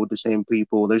have to go with the same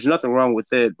people. There's nothing wrong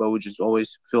with it, but we just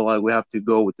always feel like we have to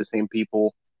go with the same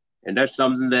people, and that's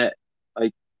something that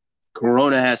like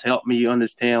Corona has helped me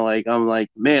understand. Like I'm like,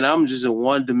 man, I'm just a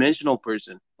one dimensional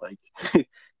person. Like,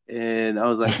 and I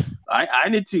was like, I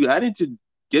need to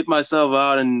get myself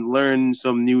out and learn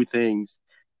some new things.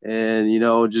 And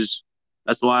just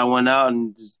that's why I went out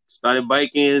and just started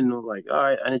biking. And I was like, all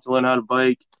right, I need to learn how to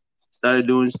bike. Started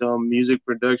doing some music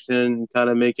production, kind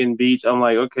of making beats. I'm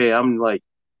like, okay, I'm like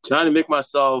trying to make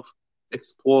myself.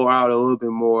 explore out a little bit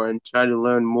more and try to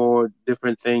learn more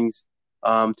different things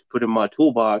to put in my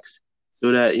toolbox.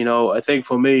 So that, I think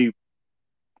for me,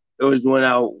 it was when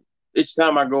each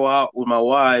time I go out with my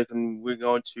wife and we're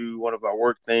going to one of our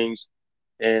work things,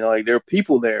 and like there are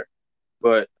people there,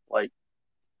 but like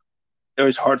it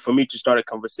was hard for me to start a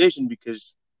conversation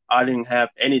because I didn't have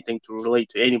anything to relate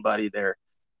to anybody there.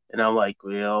 And I'm like,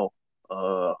 well,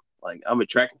 uh, like I'm a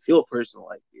track and field person.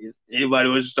 Like if anybody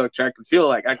was to start track and field,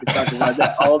 like I could talk about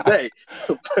that all day.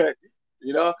 but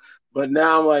you know, but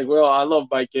now I'm like, well, I love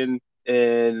biking,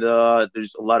 and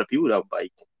there's a lot of people that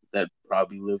bike that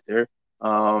probably live there.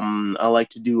 I like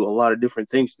to do a lot of different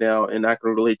things now, and I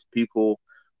can relate to people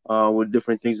with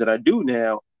different things that I do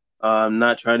now. I'm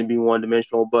not trying to be one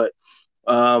dimensional, but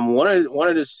one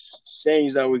of the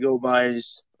sayings that we go by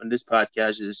is on this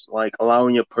podcast is like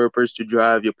allowing your purpose to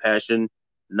drive your passion,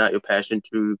 not your passion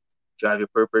to drive your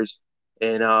purpose.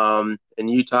 And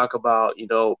you talk about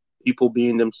people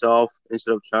being themselves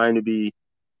instead of trying to be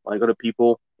like other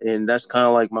people, and that's kind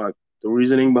of like the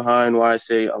reasoning behind why I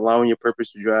say allowing your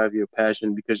purpose to drive your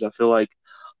passion, because I feel like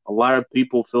a lot of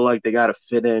people feel like they gotta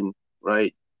fit in,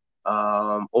 right?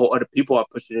 Or other people are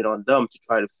pushing it on them to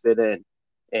try to fit in.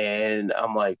 And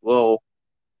I'm like, well,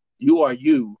 you are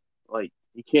you. Like,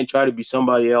 you can't try to be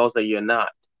somebody else that you're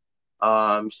not.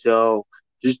 So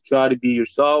just try to be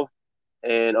yourself,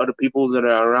 and other people that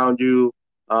are around you.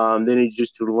 Then it's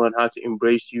just to learn how to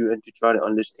embrace you and to try to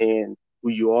understand who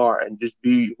you are and just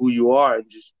be who you are and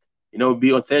just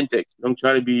be authentic. Don't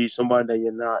try to be somebody that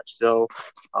you're not. So,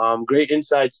 great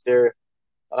insights there.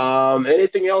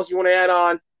 Anything else you want to add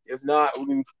on? If not, we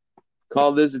can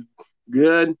call this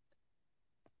good.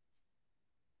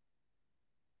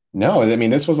 No, I mean,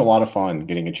 this was a lot of fun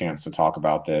getting a chance to talk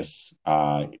about this.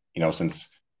 Since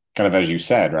kind of as you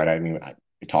said, right? I mean, I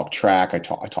talk track, I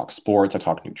talk sports, I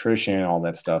talk nutrition, all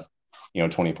that stuff,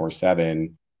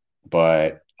 24/7.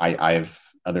 But I have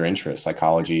other interests,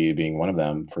 psychology being one of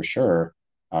them for sure.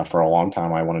 For a long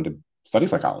time, I wanted to study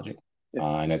psychology,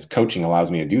 and as coaching allows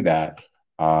me to do that.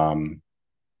 Um,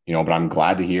 but I'm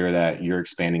glad to hear that you're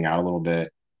expanding out a little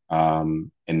bit,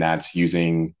 and that's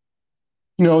using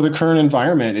the current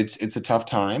environment. It's a tough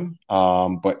time,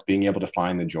 but being able to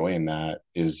find the joy in that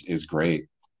is great.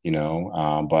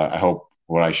 But I hope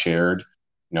what I shared,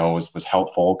 was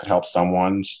helpful, could help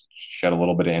someone shed a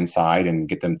little bit of insight and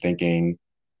get them thinking,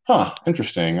 huh,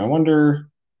 interesting. I wonder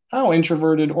how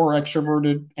introverted or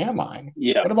extroverted am I?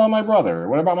 Yeah, What about my brother?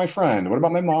 What about my friend? What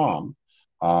about my mom?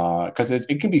 Because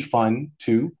it can be fun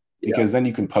too, yeah, because then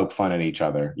you can poke fun at each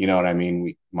other. You know what I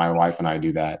mean? My wife and I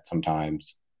do that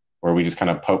sometimes, where we just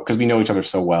kind of poke because we know each other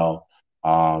so well,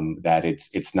 that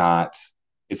it's not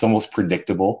it's almost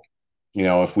predictable.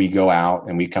 If we go out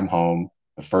and we come home,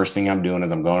 the first thing I'm doing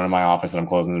is I'm going to my office and I'm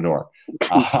closing the door.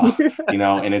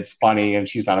 And it's funny, and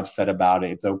she's not upset about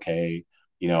it. It's okay,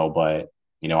 but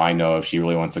I know if she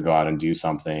really wants to go out and do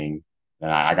something, then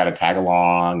I got to tag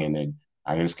along, and then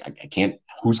I can't.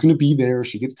 Who's going to be there?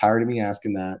 She gets tired of me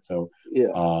asking that, so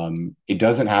yeah, it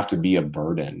doesn't have to be a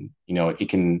burden. It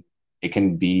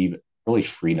can be really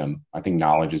freedom. I think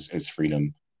knowledge is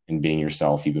freedom, and being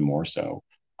yourself even more so.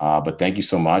 But thank you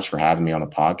so much for having me on the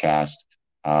podcast.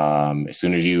 As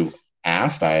soon as you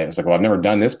asked, I was like, well, I've never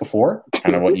done this before.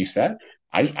 Kind of what you said.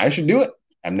 I should do it.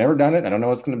 I've never done it. I don't know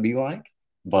what it's going to be like,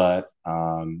 but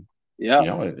yeah,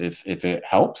 if it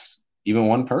helps even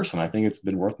one person, I think it's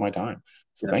been worth my time.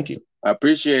 So yeah. thank you. I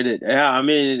appreciate it. Yeah, I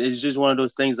mean, it's just one of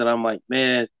those things that I'm like,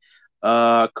 man,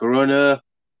 Corona.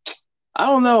 I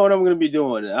don't know what I'm gonna be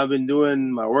doing. I've been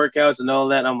doing my workouts and all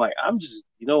that. I'm like, I'm just,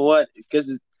 you know what?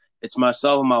 Because it's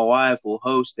myself and my wife will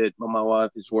host it, but my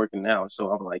wife is working now,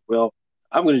 so I'm like, well,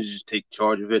 I'm gonna just take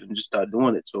charge of it and just start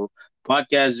doing it. So,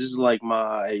 podcast is like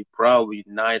my probably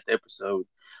ninth episode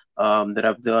that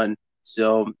I've done.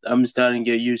 So I'm starting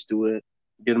to get used to it,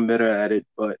 getting better at it.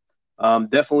 But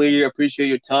definitely appreciate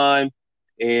your time,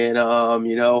 and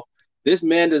this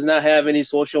man does not have any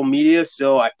social media,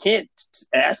 so I can't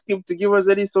ask him to give us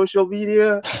any social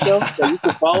media stuff that we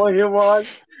can follow him on.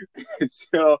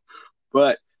 so,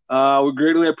 but we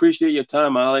greatly appreciate your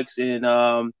time, Alex, and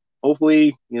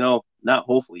hopefully, not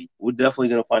hopefully, we're definitely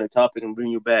gonna find a topic and bring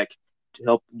you back to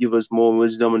help give us more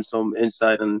wisdom and some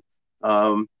insight, and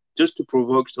just to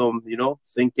provoke some,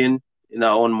 thinking in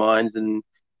our own minds, and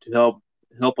to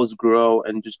help us grow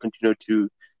and just continue to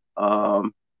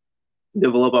um,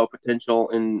 develop our potential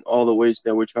in all the ways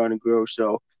that we're trying to grow.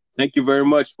 So thank you very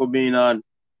much for being on.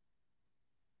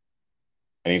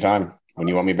 Anytime. When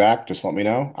you want me back, just let me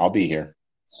know. I'll be here.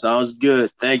 Sounds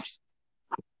good. Thanks.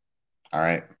 All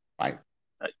right. Bye.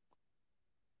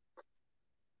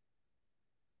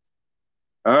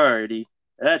 Alrighty.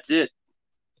 That's it.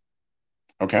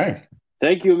 Okay,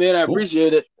 Thank you, man. I cool.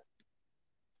 appreciate it.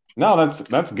 No,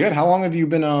 that's good. How long have you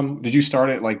been did you start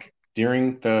it like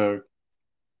during the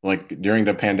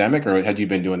pandemic, or had you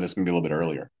been doing this maybe a little bit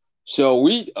earlier? So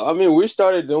we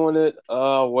started doing it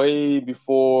way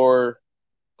before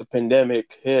the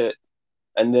pandemic hit.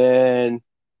 And then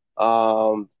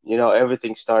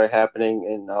everything started happening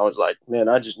and I was like, man,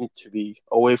 I just need to be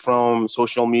away from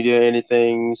social media,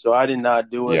 anything. So I did not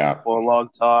do it Yeah. for a long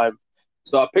time.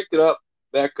 So I picked it up,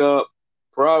 back up,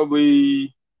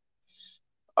 probably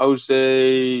I would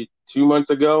say 2 months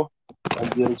ago. I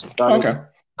just started Okay.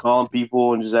 calling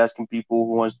people and just asking people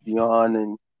who wants to be on.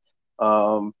 And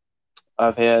um,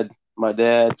 I've had my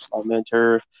dad, my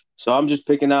mentor. So I'm just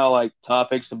picking out like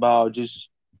topics about just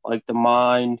like the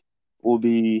mind will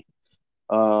be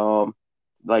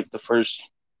like the first,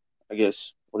 I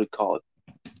guess, what do you call it?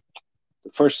 The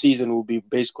first season will be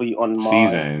basically on mind,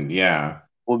 Season, yeah.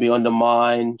 will be on the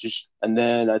mind, just and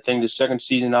then I think the second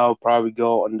season I'll probably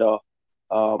go on the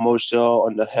more so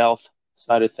on the health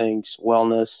side of things,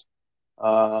 wellness.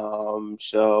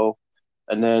 So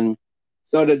and then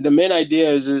so the main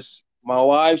idea is my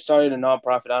wife started a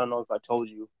nonprofit. I don't know if I told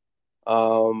you.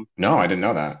 Um, No, I didn't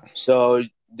know that. so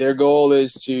their goal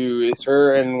is to it's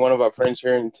her and one of our friends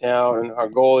here in town, and our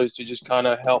goal is to just kind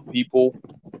of help people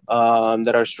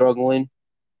that are struggling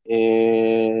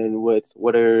and with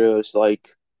whether it's like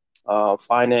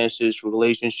finances,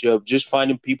 relationship, just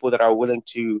finding people that are willing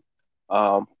to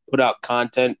put out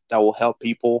content that will help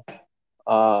people.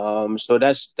 So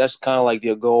that's kind of like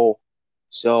their goal.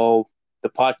 So the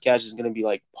podcast is going to be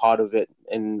like part of it,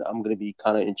 and I'm going to be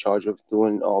kind of in charge of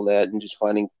doing all that and just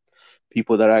finding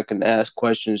people that I can ask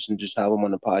questions and just have them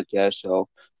on the podcast. So,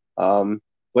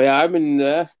 but yeah, I've been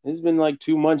it's been like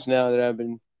 2 months now that I've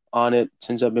been on it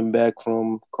since I've been back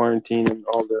from quarantine and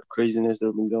all the craziness that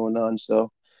have been going on.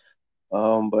 So,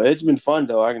 but it's been fun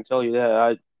though. I can tell you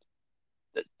that.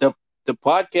 The the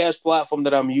podcast platform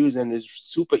that I'm using is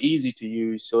super easy to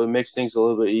use, so it makes things a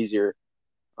little bit easier.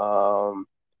 Um,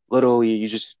 Literally, you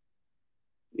just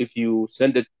if you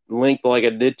send a link like I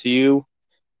did to you,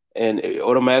 and it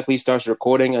automatically starts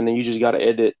recording, and then you just got to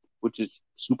edit, which is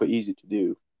super easy to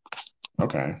do.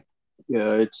 Okay.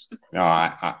 Yeah, it's No,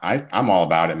 I'm all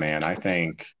about it, man.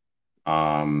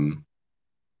 Um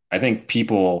I think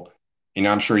people,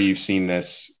 I'm sure you've seen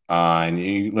this, and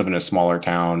you live in a smaller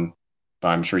town, but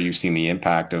I'm sure you've seen the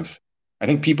impact of, I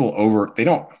think people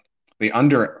they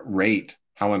underrate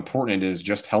how important it is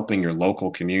just helping your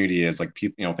local community is like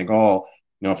people, think, oh,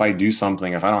 if I do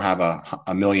something, if I don't have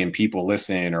a million people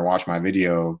listen or watch my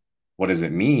video, what does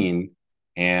it mean?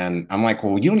 And I'm like,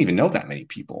 well, you don't even know that many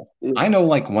people. yeah, I know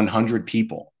like 100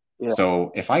 people. yeah,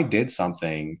 So if I did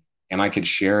something and I could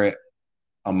share it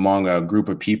among a group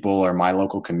of people or my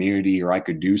local community, or I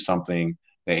could do something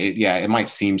that, yeah, it might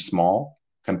seem small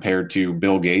compared to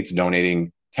Bill Gates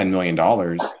donating $10 million.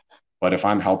 But if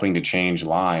I'm helping to change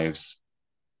lives,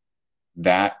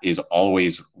 that is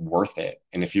always worth it.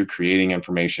 And if you're creating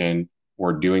information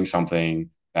or doing something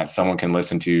that someone can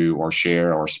listen to or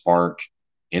share or spark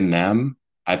in them,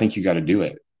 I think you got to do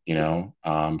it,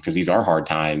 because these are hard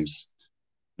times.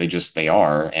 They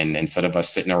are. And instead of us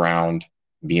sitting around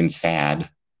being sad,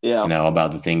 yeah,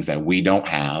 about the things that we don't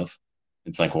have,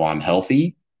 it's like, well, I'm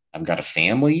healthy. I've got a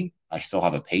family. I still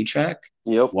have a paycheck.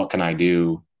 yep, What can I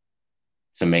do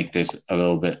to make this a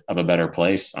little bit of a better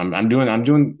place? I'm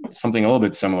doing something a little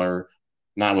bit similar,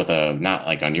 not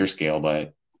like on your scale,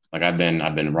 but like I've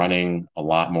been running a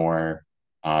lot more,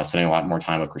 spending a lot more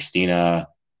time with Christina,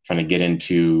 trying to get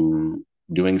into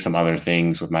doing some other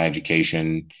things with my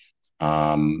education.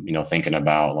 Thinking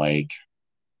about like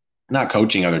not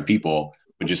coaching other people,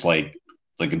 but just like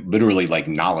literally like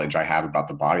knowledge I have about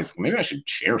the body. So maybe I should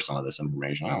share some of this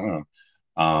information. I don't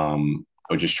know.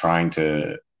 But just trying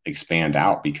to expand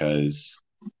out because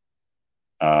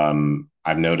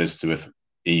I've noticed with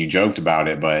you joked about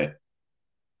it, but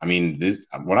I mean this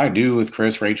what I do with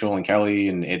Chris, Rachel, and Kelly,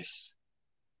 and it's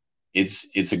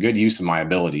a good use of my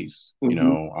abilities,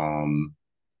 mm-hmm.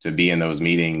 to be in those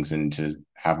meetings and to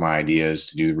have my ideas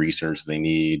to do research they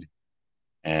need.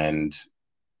 And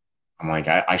I'm like,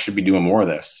 I should be doing more of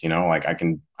this, like I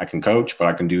can coach, but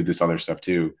I can do this other stuff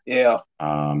too. Yeah,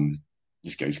 Um,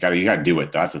 you gotta do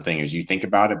it. That's the thing is you think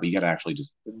about it, but you gotta actually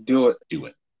do it. just do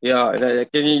it. Yeah,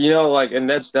 and like, and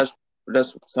that's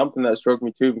something that struck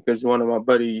me too because one of my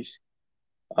buddies,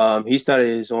 he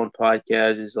started his own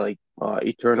podcast, is like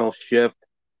Eternal Shift,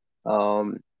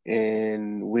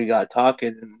 and we got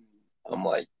talking, and I'm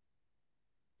like,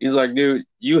 He's like, dude,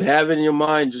 you have it in your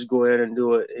mind, just go ahead and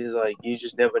do it. He's like, you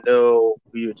just never know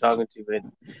who you're talking to,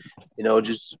 and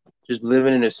just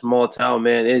living in a small town,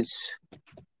 man.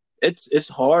 It's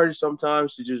hard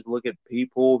sometimes to just look at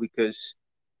people because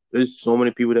there's so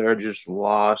many people that are just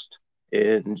lost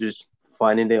and just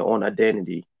finding their own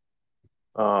identity.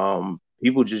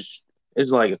 People just it's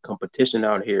like a competition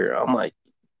out here. I'm like,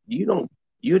 you don't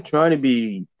you're trying to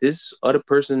be this other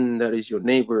person that is your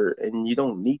neighbor, and you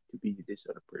don't need to be this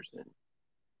other person.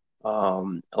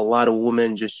 A lot of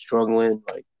women just struggling.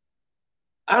 Like,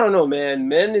 I don't know, man.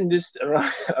 Men in this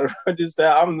around this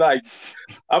time,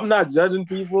 I'm not judging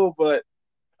people, but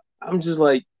I'm just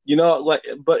like, like,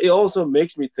 but it also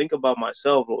makes me think about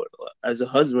myself as a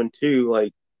husband too.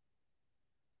 Like,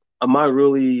 am I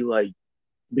really like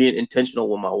being intentional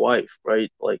with my wife,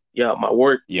 right? Like, yeah,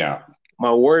 Yeah.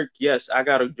 my work, yes, I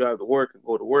gotta drive to work and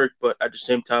go to work, but at the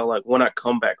same time, like when I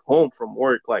come back home from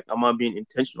work, like, am I being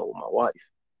intentional with my wife?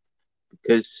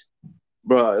 Because,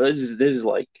 bro, this is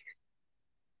like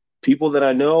people that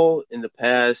I know in the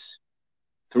past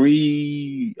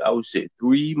I would say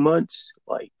 3 months.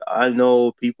 Like, I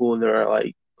know people that are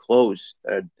like close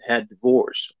that had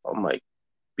divorce. I'm like,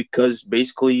 because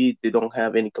basically they don't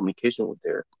have any communication with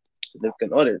their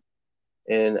significant other.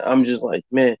 And I'm just like,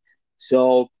 man,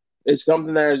 so it's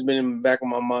something that has been in the back of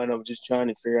my mind of just trying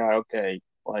to figure out, okay,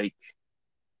 like,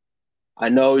 I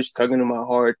know it's tugging in my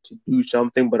heart to do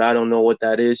something, but I don't know what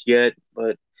that is yet.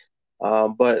 But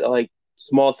like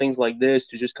small things like this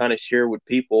to just kind of share with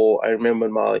people. I remember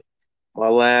my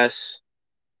last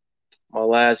my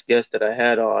last guest that I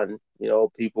had on, my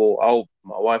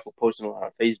wife will post it on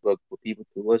Facebook for people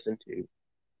to listen to.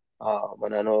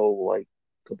 And I know like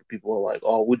a couple people are like,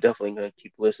 oh, we're definitely gonna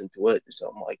keep listening to it. So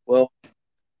I'm like, well,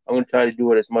 I'm gonna try to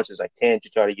do it as much as I can to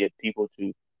try to get people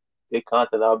to get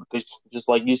content out because just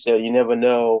like you said, you never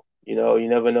know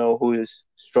who is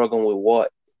struggling with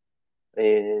what.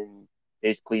 And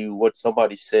basically what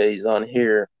somebody says on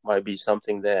here might be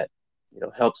something that,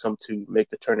 helps them to make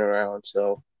the turnaround.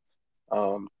 So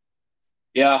um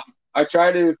yeah, I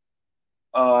tried to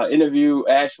interview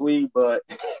Ashley, but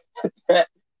that,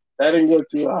 that didn't go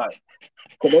too hot.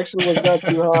 Connection was not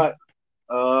too hot.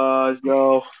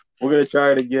 So we're gonna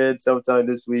try it again sometime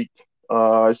this week.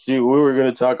 We were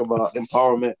gonna talk about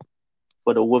empowerment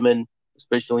for the women,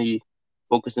 especially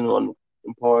focusing on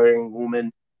empowering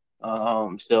women.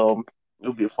 So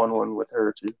it'll be a fun one with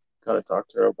her to kind of talk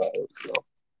to her about it. So,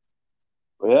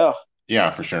 but yeah,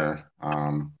 Yeah, for sure.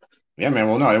 Yeah, man.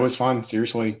 Well, no, it was fun.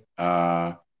 Seriously.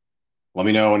 Let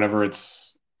me know whenever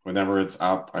it's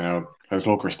up. I know as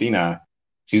well, Christina.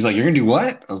 She's like, "You're gonna do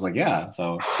what?" I was like, "Yeah."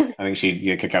 So I think she'd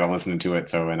get a kick out of listening to it.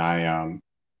 So, and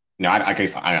I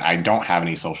guess I don't have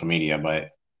any social media,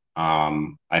 but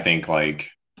I think like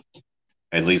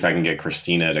at least I can get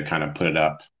Christina to kind of put it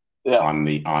up yeah, on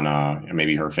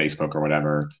maybe her Facebook or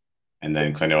whatever. And then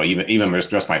because I know even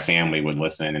just my family would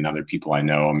listen and other people I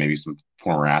know, maybe some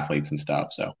former athletes and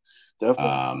stuff. So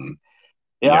definitely. um,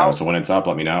 Yeah, so when it's up,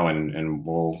 let me know and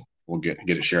we'll get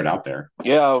it shared out there.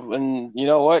 yeah, and you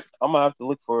know what? I'm gonna have to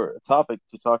look for a topic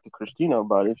to talk to Christina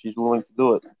about if she's willing to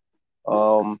do it.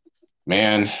 Um,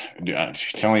 Man,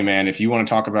 tell me, man, if you want to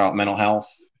talk about mental health,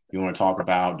 you want to talk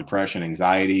about depression,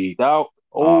 anxiety, that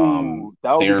would be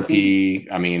cool.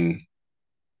 therapy. I mean,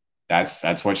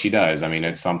 that's what she does. I mean,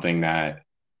 it's something that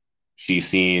she's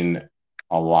seen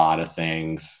a lot of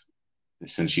things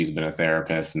since she's been a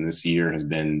therapist, and this year has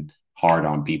been hard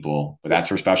on people. But that's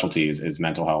her specialty is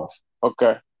mental health.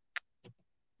 Okay,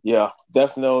 yeah,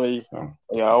 definitely. So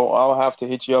Yeah, I'll have to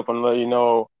hit you up and let you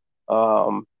know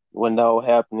when that will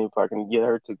happen if I can get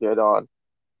her to get on.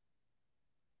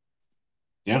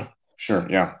 yeah, sure,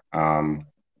 yeah.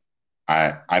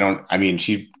 I don't. I mean,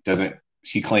 she doesn't.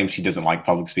 She claims she doesn't like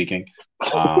public speaking,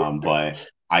 but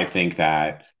I think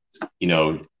that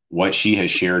what she has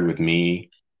shared with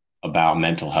me about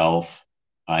mental health,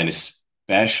 and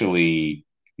especially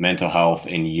mental health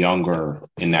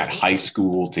in that high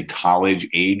school to college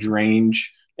age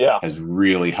range, Yeah. has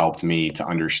really helped me to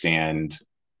understand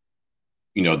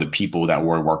the people that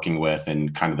we're working with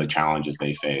and kind of the challenges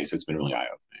they face. It's been really eye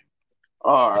opening.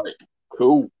 All right.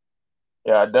 Cool.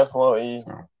 Yeah, definitely.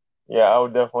 So Yeah, I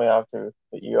would definitely have to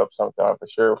hit you up sometime for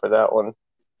sure for that one.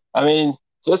 I mean,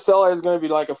 just tell her it's gonna be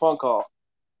like a phone call.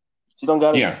 She don't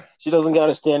gotta. yeah. She doesn't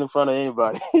gotta stand in front of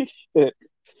anybody.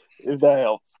 If that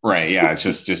helps. Right. Yeah. It's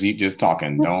just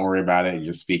talking. Don't worry about it. You're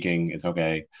just speaking. It's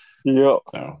okay. Yeah.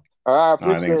 So All right.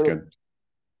 no, I think it's Appreciate it. good.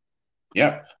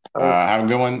 Yep. All right. Have a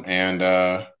good one and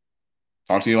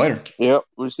talk to you later. Yep.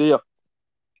 We'll see you.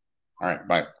 All right.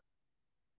 Bye.